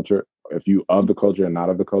of the culture. If you of the culture and not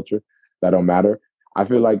of the culture, that don't matter. I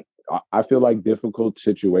feel like difficult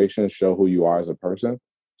situations show who you are as a person.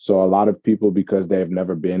 So a lot of people, because they've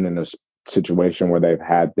never been in a situation where they've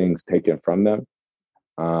had things taken from them,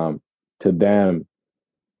 to them,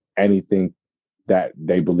 anything that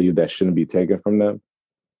they believe that shouldn't be taken from them,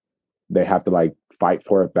 they have to like fight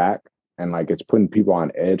for it back. And like it's putting people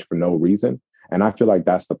on edge for no reason. And I feel like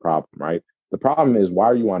that's the problem, right? The problem is, why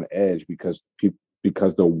are you on edge? Because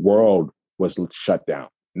the world was shut down,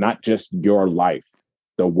 not just your life.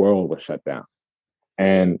 The world was shut down.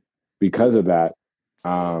 And because of that,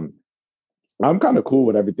 I'm kind of cool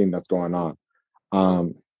with everything that's going on.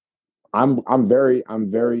 I'm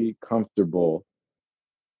very comfortable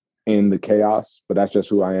in the chaos, but that's just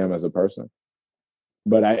who I am as a person.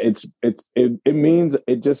 But it's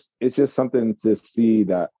just something to see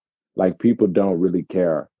that like people don't really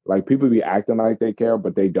care. Like people be acting like they care,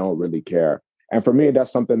 but they don't really care. And for me,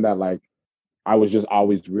 that's something that like I was just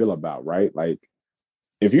always real about, right? Like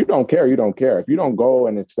if you don't care, you don't care. If you don't go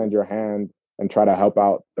and extend your hand and try to help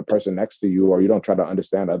out the person next to you, or you don't try to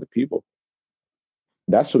understand other people,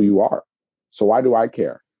 that's who you are. So why do I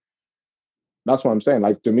care? That's what I'm saying.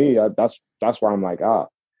 Like to me, that's why I'm like,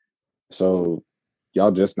 so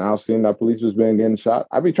y'all just now seeing that police was being getting shot.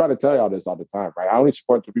 I be trying to tell y'all this all the time, right? I only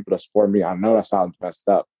support the people that support me. I know that sounds messed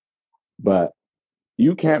up, but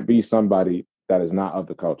you can't be somebody that is not of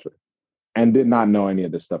the culture and did not know any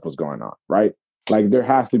of this stuff was going on, right? Like there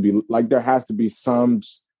has to be some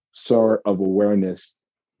sort of awareness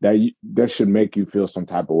that should make you feel some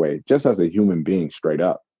type of way, just as a human being, straight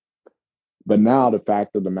up. But now the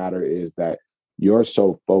fact of the matter is that you're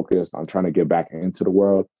so focused on trying to get back into the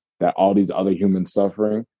world that all these other humans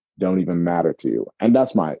suffering don't even matter to you. And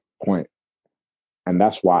that's my point. And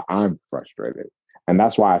that's why I'm frustrated. And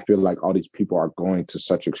that's why I feel like all these people are going to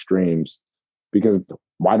such extremes, because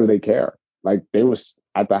why do they care? Like they was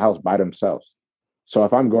at the house by themselves. So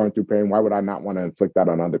if I'm going through pain, why would I not want to inflict that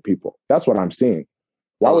on other people? That's what I'm seeing.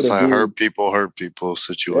 Why would hurt people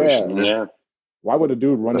situation? Yeah. Why would a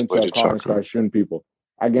dude run into a car and start shooting people?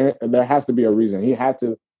 Again, there has to be a reason. He had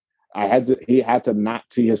to not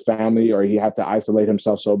see his family, or he had to isolate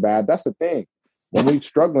himself so bad. That's the thing. When we're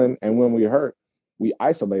struggling and when we hurt, we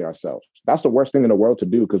isolate ourselves. That's the worst thing in the world to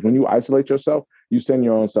do, because when you isolate yourself, you send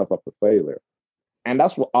your own self up to failure. And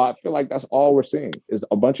that's what I feel like that's all we're seeing is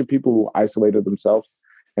a bunch of people who isolated themselves.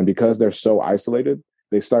 And because they're so isolated,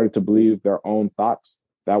 they started to believe their own thoughts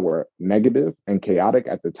that were negative and chaotic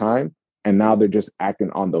at the time. And now they're just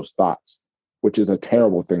acting on those thoughts, which is a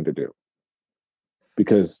terrible thing to do,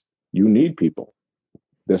 because you need people.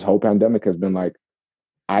 This whole pandemic has been like,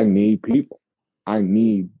 I need people. I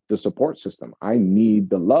need the support system. I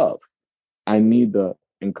need the love. I need the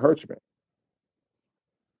encouragement.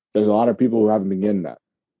 There's a lot of people who haven't been getting that.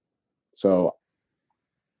 So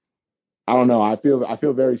I don't know. I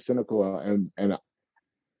feel very cynical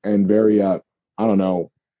and very I don't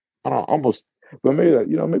know. Almost, but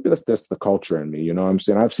maybe that's just the culture in me. You know what I'm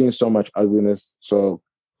saying? I've seen so much ugliness. So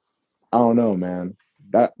I don't know, man.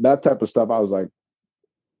 That type of stuff, I was like,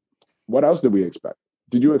 what else did we expect?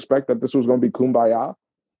 Did you expect that this was going to be kumbaya?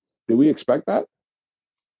 Did we expect that?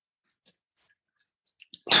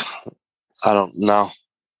 I don't know.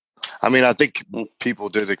 I mean, I think people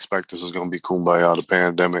did expect this was going to be kumbaya, the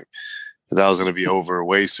pandemic. That was going to be over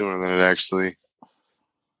way sooner than it actually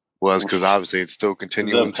was, because obviously it's still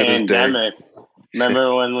continuing to this day.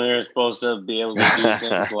 Remember when we were supposed to be able to do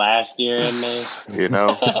things last year in May? You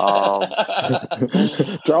know?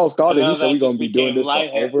 Charles called it. He said we're going to be doing this for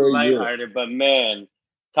over a year. But man,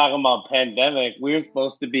 talking about pandemic, we were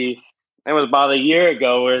supposed to be, it was about a year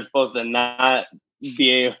ago, we were supposed to not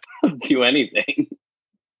be able to do anything.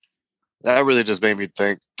 That really just made me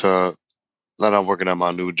think that I'm working at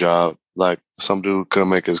my new job. Like, some dude couldn't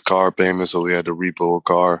make his car payment, so we had to repo a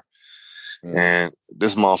car. And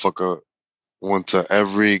this motherfucker went to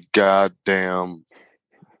every goddamn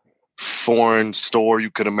foreign store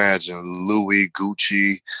you could imagine. Louis,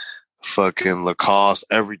 Gucci, fucking Lacoste,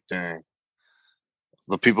 everything.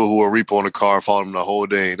 The people who were repoing the car followed him the whole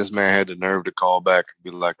day. This man had the nerve to call back and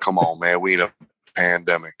be like, come on, man, we in a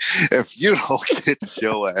pandemic. If you don't get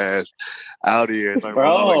your ass out of here talking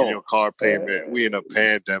about your car payment, we in a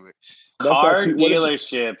pandemic. Car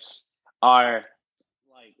dealerships are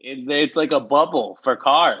like, it's like a bubble for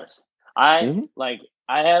cars. I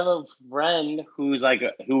have a friend who's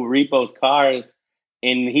who repos cars,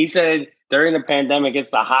 and he said during the pandemic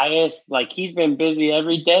it's the highest. Like, he's been busy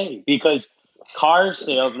every day because car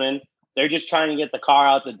salesmen, they're just trying to get the car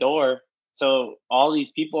out the door. So all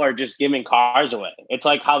these people are just giving cars away. It's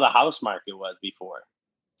like how the house market was before.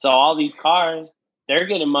 So all these cars, they're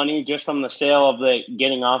getting money just from the sale of the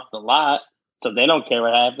getting off the lot. So they don't care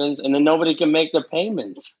what happens, and then nobody can make their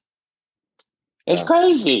payments. It's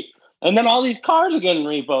crazy. And then all these cars are getting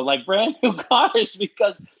repoed, like brand new cars,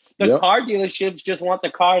 because the car dealerships just want the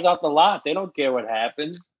cars out the lot. They don't care what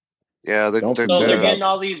happens. Yeah, they're getting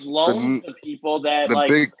all these loans to people that the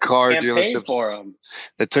big car dealerships for them.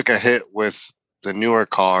 They took a hit with the newer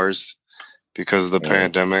cars because of the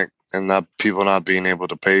pandemic, and not people not being able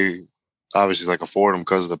to pay, obviously, like, afford them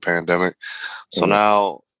because of the pandemic. So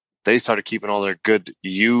now they started keeping all their good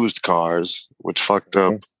used cars, which fucked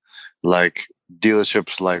up like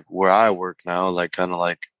dealerships like where I work now, like kind of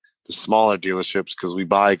like the smaller dealerships, because we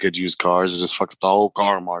buy good used cars. It just fucked up the whole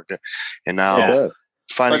car market, and now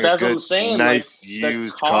finding a good, nice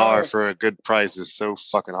used car for a good price is so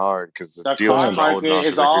fucking hard because the dealers are holding on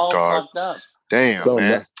to the good car. Damn, so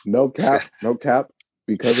man. No cap.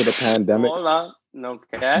 Because of the pandemic. Hold on. No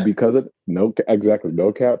cap. Because of no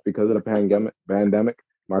cap. Because of the pandemic,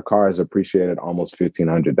 my car has appreciated almost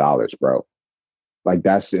 $1,500, bro. Like,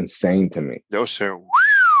 that's insane to me. Yo, sir.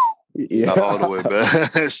 Not all the way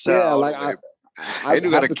back. And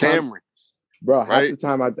you got a Camry. Bro, half the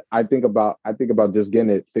time I think about just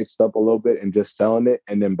getting it fixed up a little bit and just selling it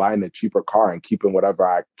and then buying a cheaper car and keeping whatever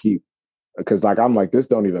I keep. Because, like, I'm like, this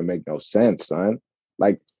don't even make no sense, son.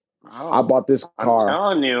 Like, I bought this car. I'm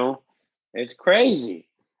telling you, it's crazy.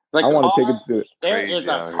 Like, I want to take it to. There is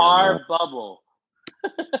a car bubble.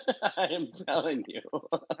 I am telling you.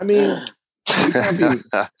 I mean,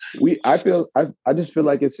 I just feel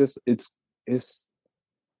like it's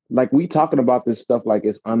like, we talking about this stuff like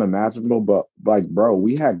it's unimaginable, but like, bro,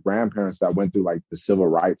 we had grandparents that went through like the civil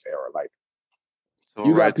rights era. Like,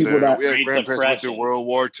 you got people that we had grandparents went through World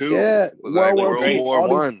War II. Yeah, like World War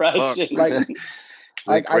One. Like,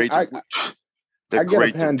 I get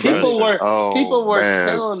a pandemic. People were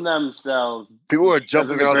killing themselves. People were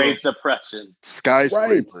jumping out of the Great Depression.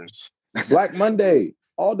 Skyscrapers. Right. Black Monday,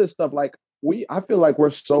 all this stuff. Like, I feel like we're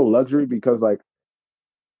so luxury because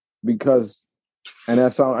and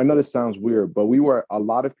I know this sounds weird, but a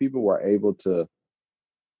lot of people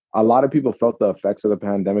felt the effects of the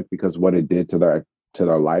pandemic because what it did to their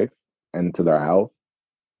life and to their health.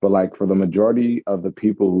 But like, for the majority of the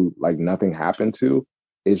people who like nothing happened to,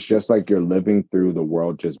 it's just like you're living through the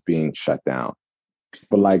world just being shut down.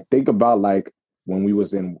 But like, think about like when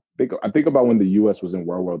I think about when the US was in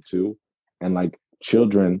World War II, and like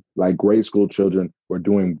children, like grade school children, were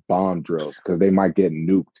doing bomb drills because they might get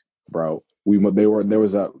nuked, bro. There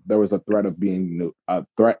was a threat of being a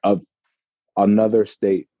threat of another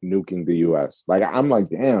state nuking the US. Like, I'm like,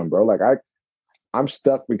 damn, bro. Like, I'm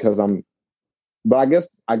stuck because but I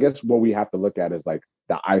guess what we have to look at is like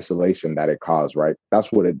the isolation that it caused, right?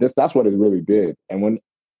 That's what it really did. And when,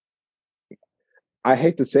 I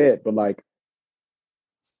hate to say it, but like,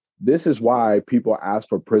 this is why people ask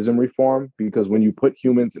for prison reform, because when you put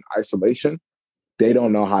humans in isolation, they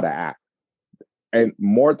don't know how to act. And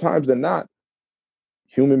more times than not,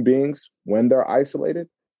 human beings, when they're isolated,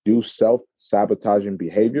 do self-sabotaging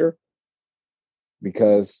behavior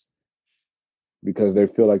because they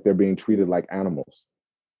feel like they're being treated like animals.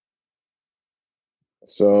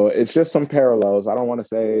 So it's just some parallels. I don't want to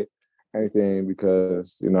say anything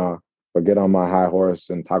because, if I get on my high horse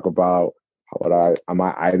and talk about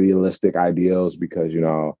my idealistic ideals, because,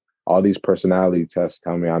 all these personality tests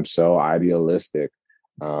tell me I'm so idealistic.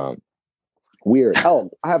 Weird.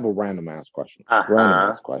 Oh, I have a random ass question.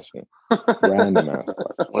 Random ass question.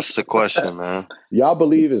 What's the question, man? Y'all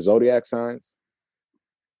believe in zodiac signs?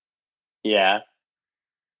 Yeah.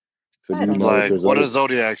 So do you know like what are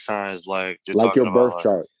zodiac signs like? You're like your birth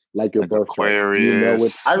chart. Like your birth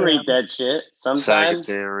Aquarius. I read that shit sometimes.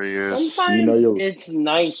 Sagittarius. Sometimes it's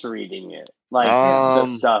nice reading it, like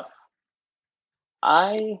the stuff.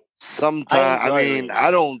 I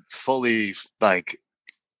don't fully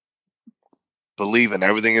believe in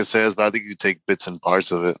everything it says, but I think you take bits and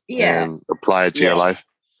parts of it and apply it to your life.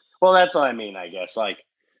 Well, that's what I mean, I guess. Like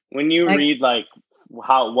when you read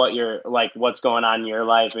what's going on in your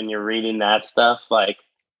life and you're reading that stuff, like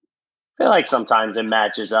I feel like sometimes it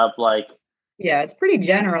matches up. Like, yeah, it's pretty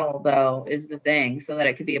general though, is the thing, so that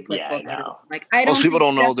it could be applicable. Yeah, like I don't. Most people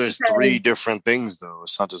don't know there's 3 different things though.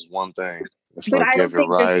 It's not just one thing. It's but I don't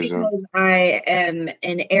think just because I am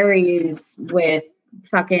an Aries with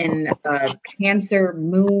fucking Cancer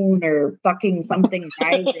moon or fucking something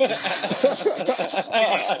rising,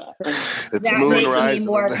 that moon makes rising me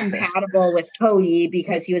more compatible with Cody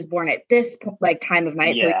because he was born at this time of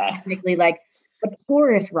night. So technically, like a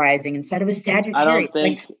Taurus rising instead of a Sagittarius.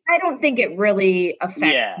 I don't think it really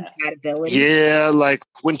affects compatibility. Yeah, like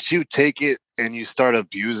once you take it and you start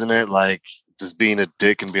abusing it, like just being a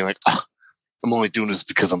dick and being like, I'm only doing this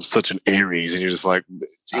because I'm such an Aries, and you're just like,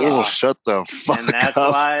 shut the fuck up. And that's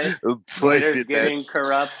why Twitter's getting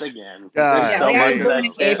corrupt again. God,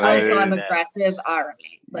 I'm aggressive. All right.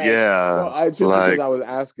 Because I was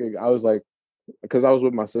asking, I was like, because I was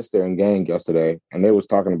with my sister and gang yesterday, and they was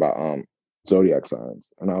talking about zodiac signs,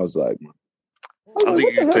 and I was like, I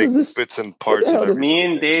think you take bits and parts of everything. Me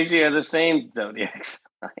and Daisy are the same zodiac sign.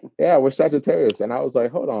 Yeah, we're Sagittarius, and I was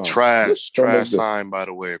like, hold on. Trash sign, by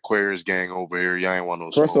the way. Aquarius gang over here. Y'all ain't want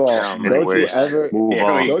no smoke. First of all, anyways, move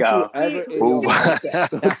on.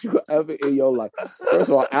 Don't you ever in your life.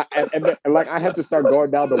 First of all, I had to start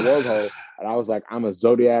going down the wormhole, and I was like, I'm a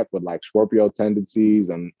zodiac with like Scorpio tendencies,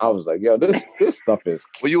 and I was like, yo, this stuff is.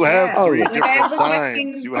 Well, you have 3 different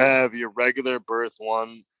signs. You have your regular birth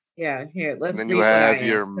one. Yeah, here, let's. And then you have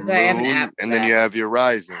your moon, and then you have your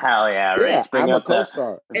rising. Hell yeah, Rich. Bring up the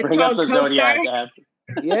co-star. Bring up the zodiac app.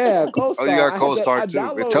 Yeah, co-star. Oh, you got co-star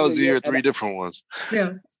too. It tells you your 3 different ones.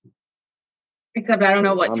 Yeah. Except I don't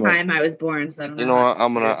know what time I was born, so I don't know. You know what?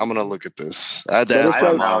 I'm gonna look at this. I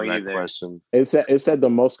don't know that question. It said the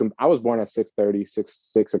most. I was born at 6:30,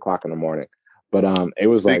 6 o'clock in the morning, but it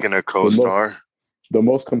was speaking of co-star. The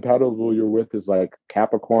most compatible you're with is like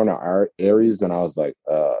Capricorn or Aries. And I was like,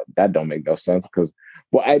 that don't make no sense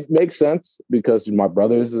it makes sense because my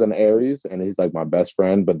brother is an Aries and he's like my best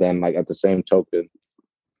friend. But then like at the same token,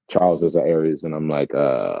 Charles is an Aries. And I'm like,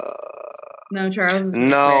 no, Charles is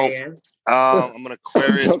an Aquarius. I'm an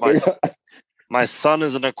Aquarius. My sun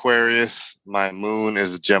is an Aquarius. My moon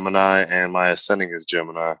is a Gemini and my ascending is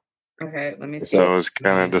Gemini. Okay, let me see. So it's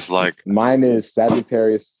kind of just like. Mine is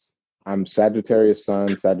Sagittarius. I'm Sagittarius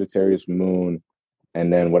sun, Sagittarius moon,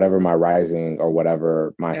 and then whatever my rising or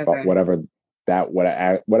whatever whatever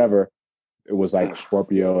it was like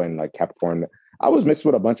Scorpio and like Capricorn. I was mixed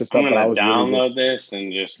with a bunch of stuff. I'm gonna download this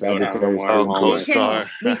and just co-star.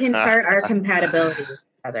 We can chart our compatibility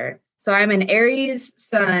together. So I'm an Aries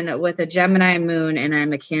sun with a Gemini moon, and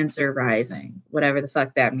I'm a Cancer rising. Whatever the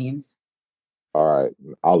fuck that means. All right,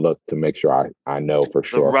 I'll look to make sure I know for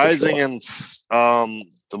sure. The rising and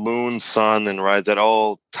the moon, sun, and that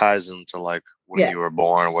all ties into like when you were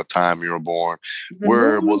born, what time you were born,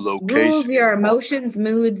 what location. Rules your emotions,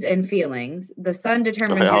 moods, and feelings. The sun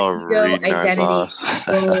determines your ego, identity,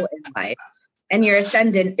 role in life, and your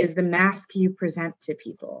ascendant is the mask you present to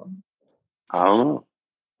people. Oh,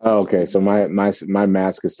 okay. So my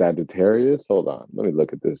mask is Sagittarius. Hold on, let me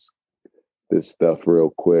look at this stuff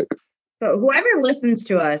real quick. So whoever listens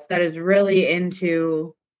to us that is really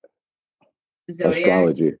into zodiac,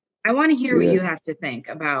 astrology, I want to hear what you have to think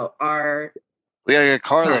about our. We gotta get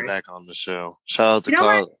Carla back on the show. Shout out to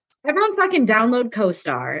Carla. What? Everyone fucking download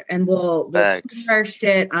CoStar and we'll put our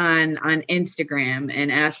shit on Instagram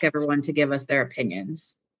and ask everyone to give us their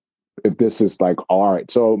opinions. If this is like, all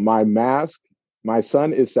right. So my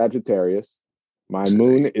sun is Sagittarius. My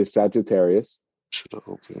moon is Sagittarius. Should have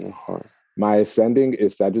opened your heart. My ascending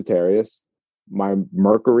is Sagittarius. My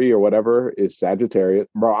Mercury or whatever is Sagittarius.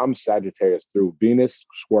 Bro, I'm Sagittarius through Venus,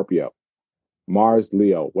 Scorpio, Mars,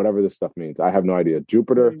 Leo, whatever this stuff means. I have no idea.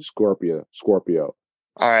 Jupiter, Scorpio.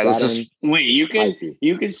 All right, let's just wait. You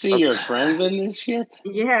can see your friends in this shit.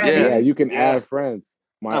 Yeah, you can add friends.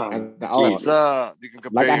 You can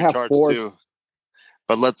compare your charts too.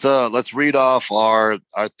 But let's read off our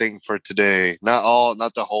thing for today. Not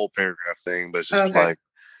the whole paragraph thing, but it's just like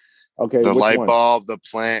the light bulb, the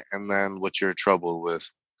plant, and then what you're troubled with.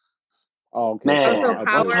 Oh, okay. Man,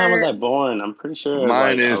 power. What time was I born? I'm pretty sure.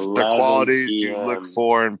 Mine is the qualities you look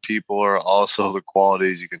for in people are also the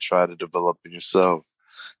qualities you can try to develop in yourself.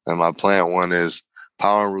 And my plant one is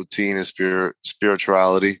power and routine and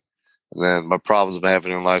spirituality. And then my problems of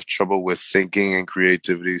having in life, trouble with thinking and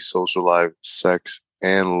creativity, social life, sex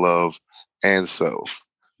and love and self.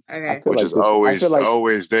 Okay. Which is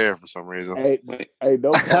always there for some reason. Hey,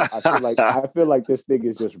 no, I feel like this thing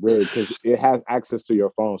is just rigged because it has access to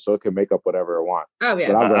your phone, so it can make up whatever it wants. Oh yeah,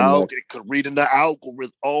 it could read in the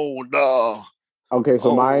algorithm. Oh no. Okay,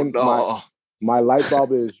 so my light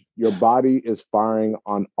bulb is your body is firing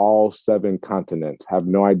on all 7 continents. Have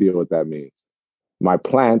no idea what that means. My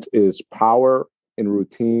plant is power in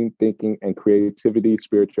routine, thinking, and creativity,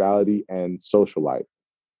 spirituality, and social life.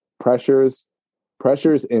 Pressures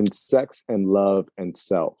in sex and love and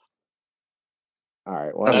self. All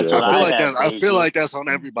right. Well, I feel like that's on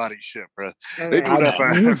everybody's shit, bro. They do that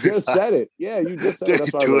for you just said it. Yeah, you just said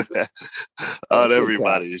it. That's do that on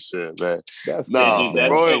everybody's shit, man. That's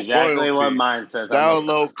exactly what mine says.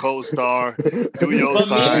 Download CoStar, do your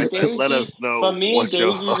signs, and let us know. For me,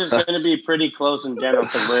 Daisy's is going to be pretty close in general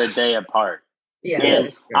because we're a day apart. Yeah.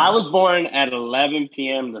 And I was born at 11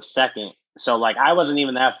 p.m. the 2nd. So, like, I wasn't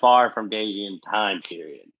even that far from Daisy in time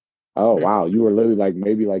period. Oh, wow. You were literally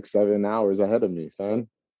like 7 hours ahead of me, son.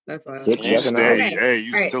 That's why. 6, 7 hours. Hey,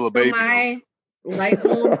 you still a baby. So my light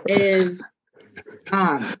bulb is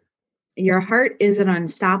your heart is an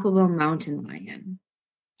unstoppable mountain lion.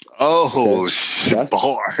 Oh, shit.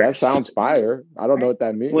 That sounds fire. I don't know what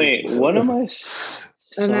that means. Wait, what am I?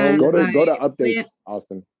 And then go to updates,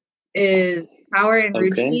 Austin. Is power and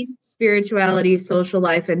routine, spirituality, social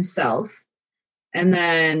life, and self. And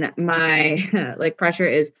then my pressure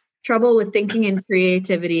is trouble with thinking and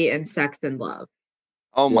creativity and sex and love.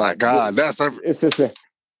 Oh my God, it's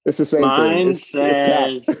the same Mine thing.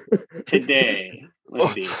 says today.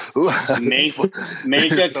 Let's see. Make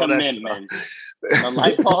a commitment. The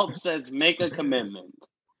light bulb says make a commitment.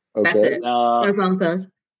 Okay. That's it. That's all it says.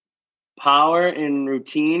 Power in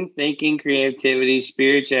routine, thinking, creativity,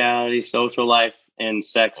 spirituality, social life, and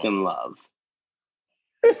sex and love.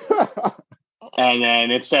 And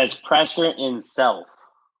then it says pressure in self.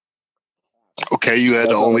 Okay, you had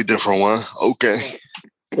the only different one. Okay.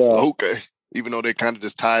 Okay. Even though they kind of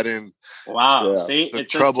just tied in. Wow. Yeah. See, the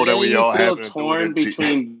trouble that we all have. Torn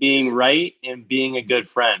between being right and being a good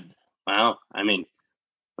friend. Wow. I mean,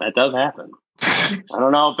 that does happen. I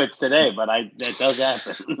don't know if it's today, but that does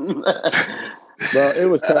happen. Well, it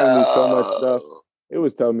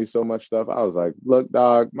was telling me so much stuff. I was like, look,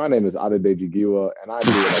 dog, my name is Adedeji Giwa, and I do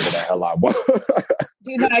whatever the hell I want.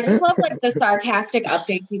 Dude, I just love the sarcastic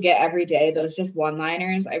updates you get every day. Those just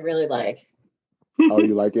one-liners I really like. Oh,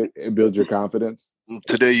 you like it? It builds your confidence?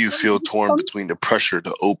 Today you feel torn between the pressure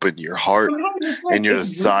to open your heart and your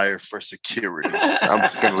desire for security. I'm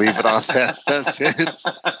just going to leave it on that sentence.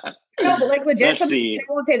 No, but legit, I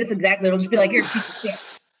won't say this exactly. It'll just be like, you're a piece of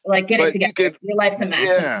shit. Get it together. Your life's a mess.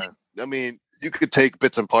 Yeah. I mean, you could take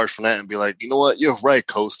bits and parts from that and be like, you know what? You're right,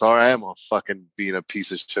 CoStar. I am a fucking being a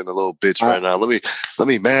piece of shit and a little bitch right now. Let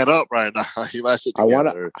me man up right now. I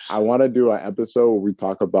want to do an episode where we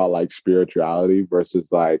talk about spirituality versus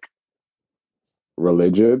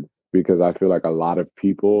religion, because I feel like a lot of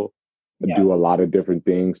people do a lot of different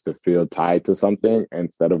things to feel tied to something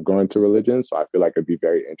instead of going to religion. So I feel like it'd be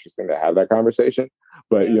very interesting to have that conversation.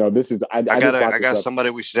 But this is I got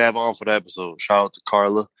somebody we should have on for the episode. Shout out to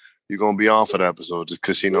Carla. You're gonna be on for the episode just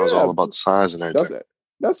because she knows all about the signs and everything.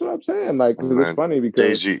 That's what I'm saying. It's funny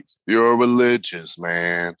because Daisy, you're religious,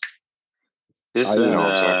 man. This is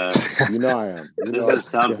I am. This is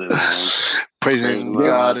something, man. Praising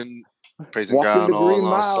God and praising God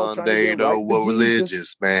on Sunday. We're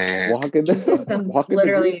religious, man.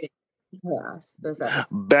 Literally.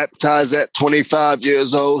 Baptized at 25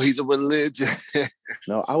 years old. He's a religion.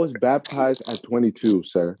 No, I was baptized at 22,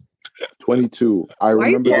 sir. 22. I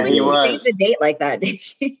remember. Why are you save the date like that?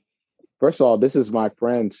 First of all, this is my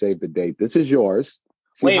friend. Save the date. This is yours.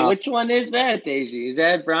 Wait, which one is that, Daisy? Is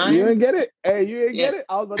that Brian? You didn't get it. Hey, you didn't get it.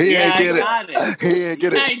 I was about to He say, ain't get it. He ain't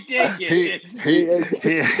get it. I did get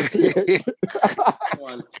it.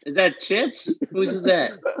 Is that Chips? Whose is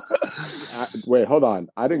that? Wait, hold on.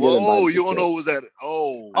 I didn't get invited. Oh, you don't know who's that?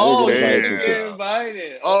 Oh, damn. you get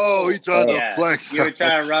invited. Oh, he tried to flex. You were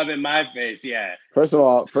trying to rub in my face, yeah. First of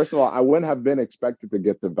all, I wouldn't have been expected to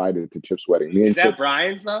get invited to Chip's wedding. Is that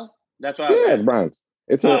Brian's though? That's why. Yeah, it's Brian's.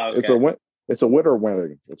 It's a winter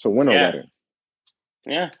wedding. It's a winter wedding.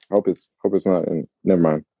 Yeah. Hope it's not. Never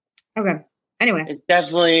mind. Okay. Anyway, it's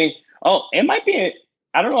definitely. Oh, it might be.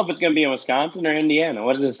 I don't know if it's going to be in Wisconsin or Indiana.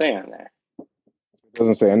 What does it say on there? It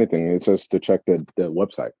doesn't say anything. It says to check the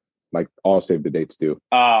website, like all save the dates do.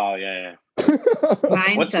 Oh yeah.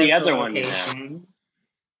 What's the other one you have?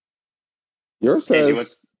 Yours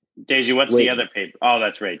says. Daisy, what's the other paper? Oh,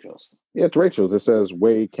 that's Rachel's. Yeah, it's Rachel's. It says,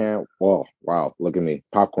 we can't. Oh, wow. Look at me.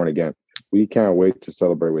 Popcorn again. We can't wait to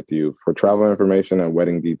celebrate with you. For travel information and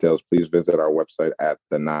wedding details, please visit our website at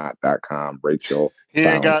theknot.com. Rachel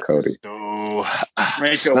found Cody. No.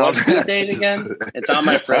 Rachel, what's the date again? It's on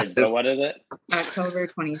my fridge, but what is it? October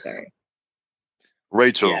 23rd.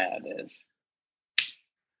 Rachel. Yeah, it is.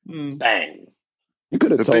 Bang. You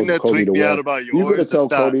could have told Cody to out about yours. You could have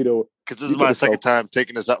told Cody to. Because this is my second time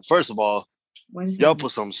taking this out. First of all, y'all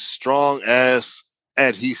put some strong ass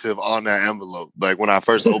adhesive on that envelope. Like when I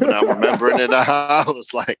first opened it, I'm remembering it. I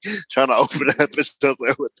was like trying to open that bitch. I was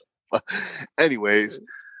like, what the fuck? Anyways,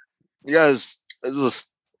 you guys, this is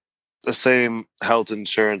the same health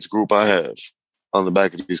insurance group I have on the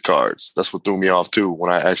back of these cards. That's what threw me off too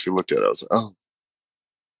when I actually looked at it. I was like, oh,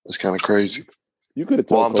 that's kind of crazy. You could have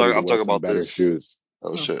told Cody I'm talking about this. Shoes.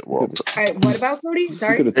 Oh shit! Well, all right, what about Cody?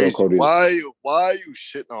 Sorry, why are you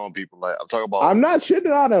shitting on people? Like I'm talking about. I'm not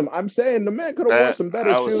shitting on him. I'm saying the man could have worn some better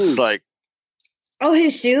shoes. I was like, oh,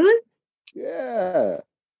 his shoes? Yeah.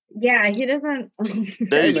 Yeah, he doesn't.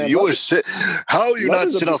 Daisy, you were shit. How are you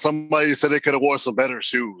not shit on somebody who said they could have worn some better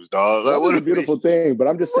shoes, dog? That was a beautiful thing, but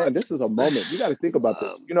I'm just saying this is a moment. You got to think about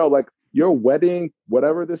this. You know, like your wedding,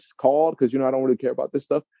 whatever this is called, because you know I don't really care about this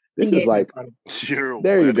stuff. This is like your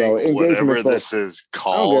there wedding, you go. Whatever this is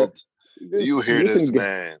called. Do you hear this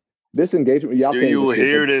man? This engagement, y'all. Do you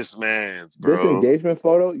hear this man, bro? This engagement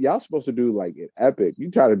photo, y'all supposed to do like it epic.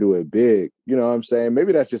 You try to do it big. You know what I'm saying?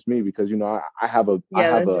 Maybe that's just me because you know I got the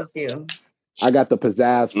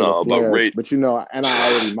pizzazz. No, but you know, and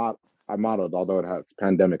I already modeled, although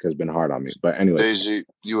pandemic has been hard on me. But anyway, Daisy,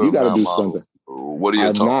 you got to do something. What are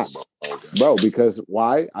you talking about, bro? Because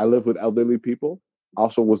why? I live with elderly people.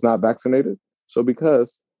 Also was not vaccinated. So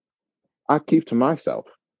because I keep to myself,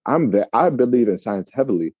 I believe in science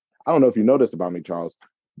heavily. I don't know if you know this about me, Charles,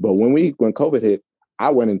 but when COVID hit,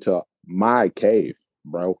 I went into my cave,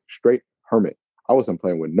 bro, straight hermit. I wasn't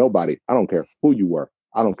playing with nobody. I don't care who you were.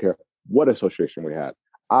 I don't care what association we had.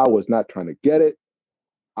 I was not trying to get it.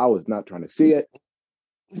 I was not trying to see it.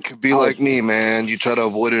 You could be like me, man. You try to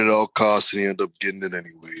avoid it at all costs and you end up getting it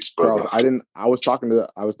anyways, bro. I was talking to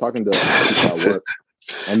people at work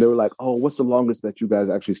and they were like, oh, what's the longest that you guys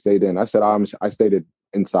actually stayed in? I said, I stayed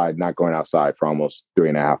inside, not going outside for almost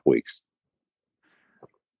 3.5 weeks.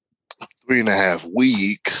 3.5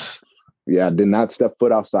 weeks? Yeah, I did not step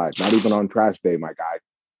foot outside, not even on trash day, my guy.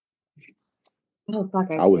 Oh, fuck.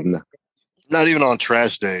 I was not even on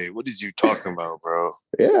trash day. What is you talking about, bro?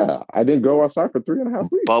 Yeah, I didn't go outside for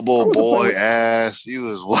 3.5 weeks. Bubble boy ass. You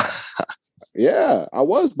was what? Yeah, I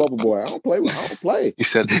was bubble boy. I don't play. He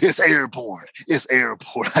said, it's airborne. It's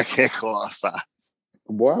airborne. I can't go outside.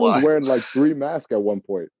 Boy, I was wearing like 3 masks at one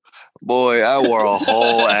point. Boy, I wore a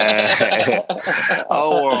whole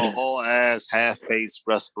ass half-face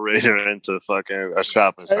respirator into fucking a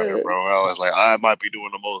shopping center, bro. I was like, I might be doing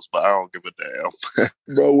the most, but I don't give a damn.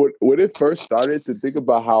 Bro, when it first started, to think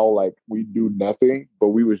about how like we do nothing, but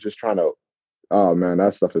we was just trying to, oh man,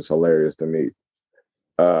 that stuff is hilarious to me.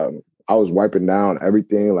 I was wiping down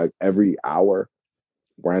everything like every hour,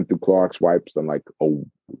 ran through Clorox wipes in like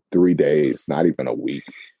 3 days, not even a week.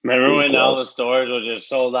 Remember when all the stores were just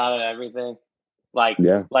sold out of everything? Like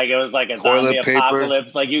it was like a zombie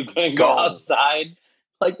apocalypse. Like you couldn't go outside.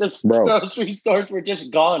 Like the grocery stores were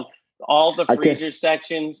just gone. All the freezer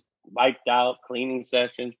sections wiped out. Cleaning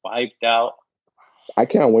sections wiped out. I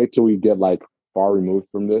can't wait till we get like far removed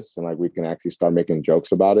from this and like we can actually start making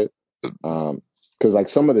jokes about it. Because like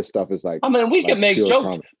some of this stuff is like, I mean, we can make jokes.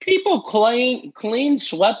 Comment. People clean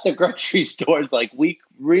swept the grocery stores. Like we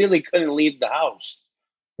really couldn't leave the house.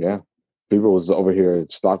 Yeah. People was over here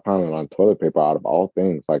stockpiling on toilet paper out of all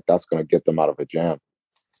things. Like that's going to get them out of a jam.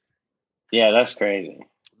 Yeah, that's crazy.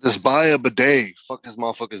 Just buy a bidet. Fuck this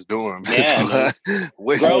motherfuckers doing. Yeah,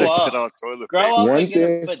 Wasting that shit on toilet Grow up and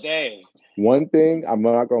get a bidet. One thing, I'm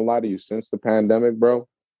not gonna lie to you, since the pandemic, bro,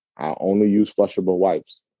 I only use flushable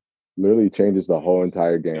wipes. Literally changes the whole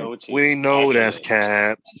entire game. We know that's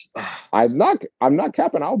cap. I'm not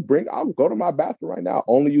capping. I'll go to my bathroom right now.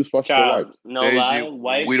 Only use flushable wipes. No lie,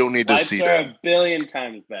 wipes. We don't need to see that. A billion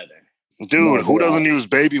times better. Dude, who doesn't use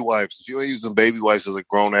baby wipes? If you ain't using baby wipes as a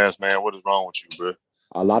grown ass man, what is wrong with you, bro?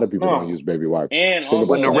 A lot of people don't use baby wipes. And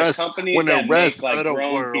also when the rest of the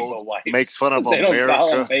world makes fun of America, don't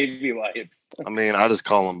call them baby wipes. I mean, I just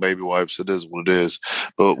call them baby wipes. It is what it is.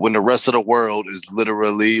 But when the rest of the world is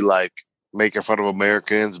literally like making fun of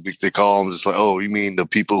Americans, they call them just like, oh, you mean the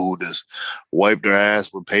people who just wipe their ass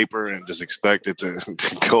with paper and just expect it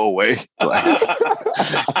to go away? Like,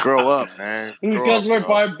 grow up, man. Because we're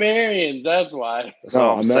barbarians. That's why. That's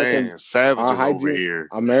all I'm saying. Savages over here.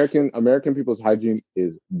 American people's hygiene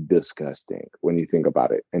is disgusting when you think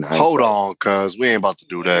about it. And hold on, cuz we ain't about to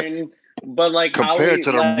do that. But like compared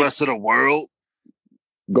to the rest of the world,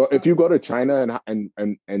 if you go to China and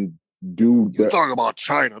do you talking about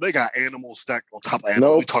China? They got animals stacked on top of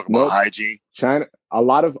animals. We talking about hygiene. China, a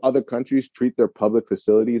lot of other countries treat their public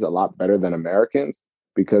facilities a lot better than Americans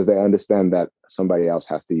because they understand that somebody else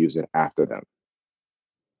has to use it after them.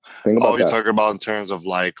 Think about you're talking about in terms of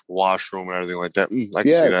like washroom and everything like that. I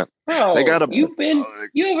can see that. Bro, they got you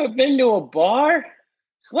ever been to a bar?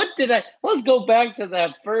 Let's go back to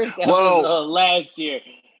that first episode last year.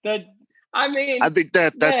 I think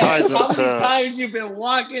that ties into how many times you've been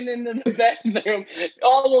walking into the bathroom.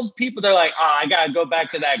 All those people, they're like, I gotta go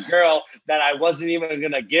back to that girl that I wasn't even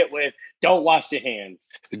gonna get with. Don't wash your hands.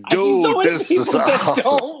 Dude, this is don't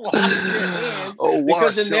wash your hands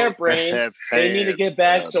because in their brain they need to get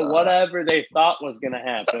back to whatever they thought was gonna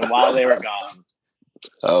happen while they were gone.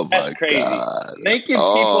 Oh my That's crazy. God. Making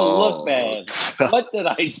people look bad. What did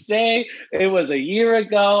I say? It was a year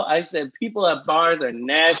ago. I said people at bars are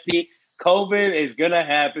nasty. COVID is gonna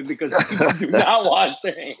happen because people do not wash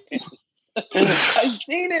their hands. I've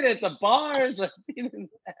seen it at the bars. I've seen it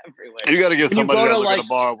everywhere. You got to get somebody to look at a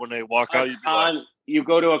bar when they walk out. You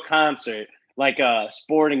go to a concert, like a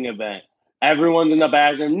sporting event. Everyone's in the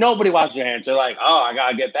bathroom. Nobody washes their hands. They're like, I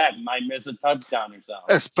gotta get back. Might miss a touchdown or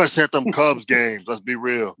something. Especially at them Cubs games. Let's be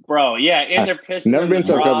real, bro. Yeah, and they're pissing. Never been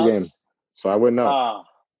to a Cubs game, so I wouldn't know.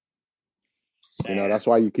 That's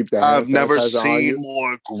why you keep that. I've never seen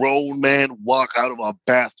more grown men walk out of a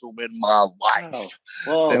bathroom in my life.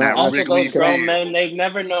 Well, also those grown men, they've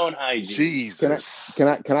never known hygiene. Jesus. Can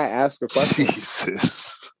I ask a question?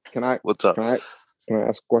 Jesus. What's up? Can I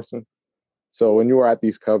ask a question? So when you were at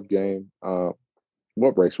these Cubs games,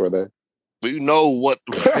 what race were they? You know what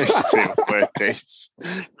race they were.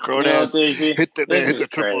 Grown ass hit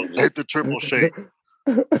the triple shake.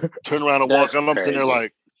 Turn around and walk out. I'm sitting there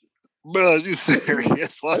like, bro, you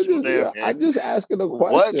serious? Watch your damn hand. I'm just asking a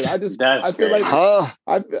question. What? I feel like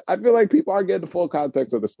I feel like people aren't getting the full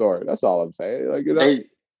context of the story. That's all I'm saying. Like,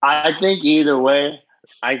 I think either way,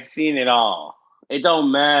 I've seen it all. It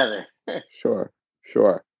don't matter. Sure.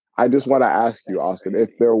 I just want to ask you, Austin, if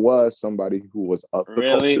there was somebody who was up the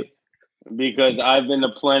culture. Because I've been to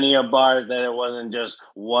plenty of bars that it wasn't just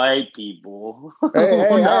white people.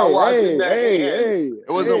 Hey, it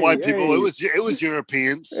wasn't white people. It was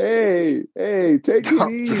Europeans. Hey, take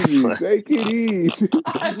it easy. Take it easy.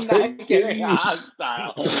 I'm not getting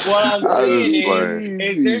hostile. What I'm saying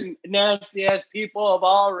is there's nasty ass people of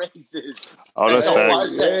all races. Oh, that's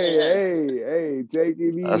facts. Hey, take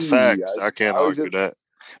it easy. That's facts. I can't argue that.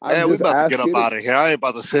 Man, we about to get up out of here. I ain't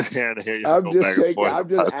about to sit here and hear you go back and forth. I'm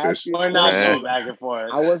just asking. We're not going back and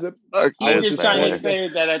forth. I wasn't. He's just trying to say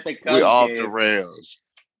that at the Cubs we off the rails.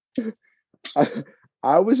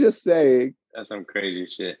 I was just saying. That's some crazy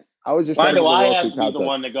shit. I was just. Why do I have to be the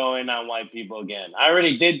one to go in on white people again? I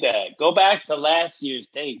already did that. Go back to last year's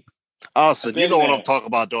tape. Austin, you know what I'm talking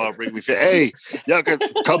about, though. Wrigley Field. Hey, y'all can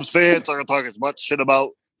Cubs fans are gonna talk as much shit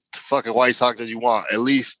about fucking White Sox as you want. At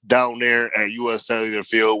least down there at US Cellular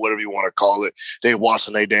Field, whatever you want to call it, they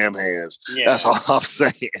washing their damn hands. Yeah. That's all I'm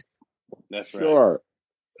saying. That's right.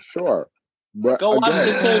 Sure. But go watch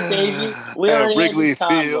the tape, Daisy. At Wrigley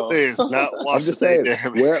Field is not washing their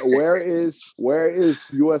damn hands. Where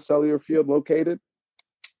is US Cellular Field located?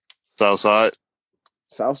 Southside.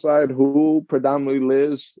 Southside. Who predominantly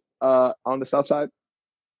lives on the south side?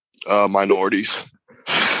 Minorities.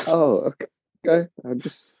 Oh, okay. I'm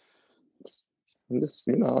just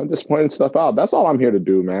pointing stuff out. That's all I'm here to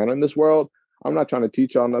do, man. In this world, I'm not trying to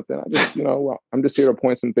teach y'all nothing. I'm just here to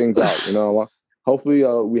point some things out. Hopefully,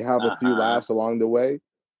 we have a few laughs along the way.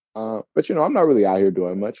 But I'm not really out here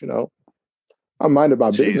doing much. I minded my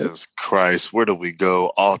business. Jesus Christ, where do we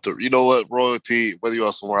go? You know what, royalty, whether you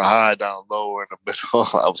are somewhere high, down low, or in the middle,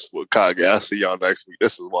 I was with Kage. I'll see y'all next week.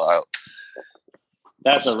 This is wild.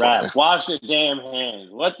 That's a wrap. Wash your damn hands.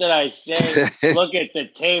 What did I say? Look at the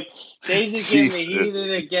tape. Daisy getting me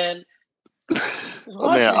heated again.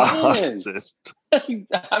 Wash your hands.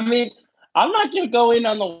 I mean, I'm not going to go in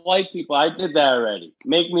on the white people. I did that already.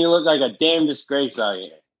 Make me look like a damn disgrace out here.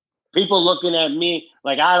 People looking at me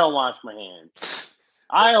like I don't wash my hands.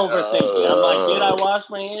 I overthink it. I'm like, did I wash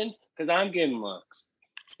my hands? Because I'm getting looks.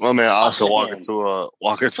 My man also walk into a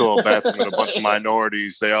bathroom with a bunch of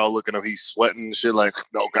minorities. They all looking up. He's sweating and shit. Like,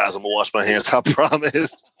 no, guys, I'm gonna wash my hands. I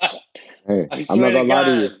promise. Hey, I'm not gonna lie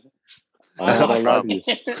to you. I'm not gonna lie to you.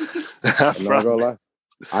 I'm not gonna lie.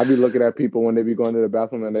 I be looking at people when they be going to the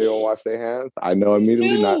bathroom and they don't wash their hands. I know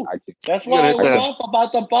immediately. That's why I was off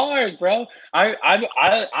about the bars, bro.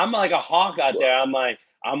 I'm like a hawk out there. I'm like,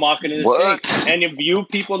 I'm walking to the sink. And if you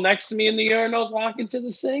people next to me in the urinals walking to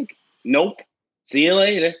the sink, nope. See you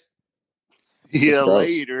later. See you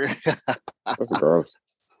later. That's gross.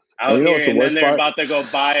 Out here, and then they're about to go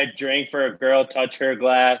buy a drink for a girl, touch her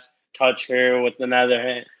glass, touch her with another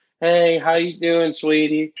hand. Hey, how you doing,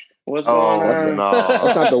 sweetie? What's going on? No.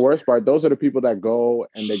 That's not the worst part. Those are the people that go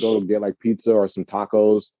and they go to get like pizza or some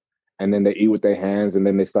tacos, and then they eat with their hands, and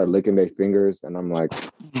then they start licking their fingers. And I'm like,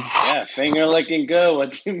 yeah, finger licking good.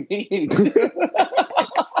 What you mean?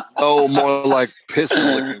 Oh, more like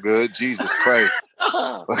pissing looking good. Jesus Christ.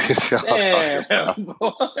 Damn,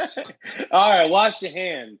 boy. All right, wash your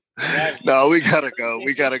hands. No, we gotta go.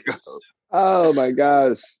 We gotta go. Oh my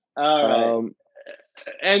gosh. All right.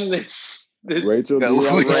 And this Rachel,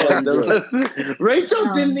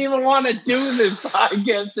 Rachel didn't even want to do this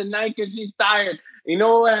podcast tonight because she's tired. You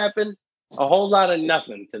know what happened? A whole lot of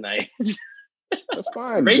nothing tonight. That's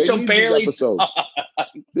fine. Rachel barely.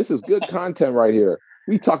 This is good content right here.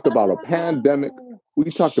 We talked about a pandemic. We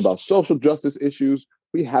talked about social justice issues.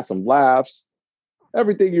 We had some laughs.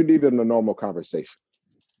 Everything you need in a normal conversation.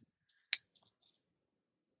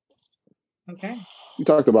 Okay. We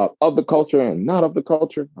talked about of the culture and not of the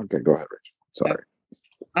culture. Okay, go ahead, Rachel. Sorry.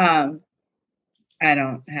 I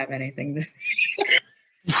don't have anything to say.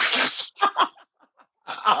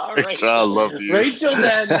 Rachel, I love you. Rachel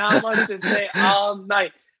had not much to say all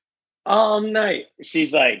night. All night.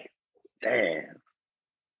 She's like, damn.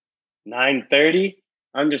 9:30.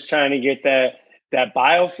 I'm just trying to get that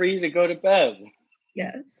biofreeze and go to bed.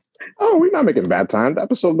 Yes. Oh, we're not making bad time. The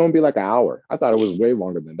episode's gonna be like an hour. I thought it was way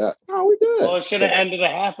longer than that. Oh, we good. Well, it should have ended a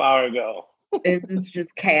half hour ago. It was just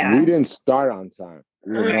chaos. We didn't start on time.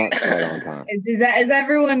 We did not start on time. Is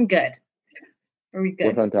everyone good? Are we good?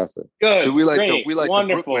 We're fantastic. Good. So we like great, the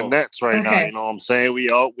Brooklyn Nets right now. You know what I'm saying? We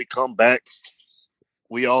come back.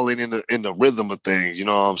 We all in the rhythm of things. You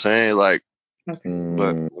know what I'm saying? Like. Okay.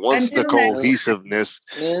 But once the cohesiveness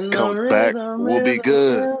comes back, we'll be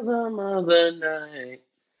good.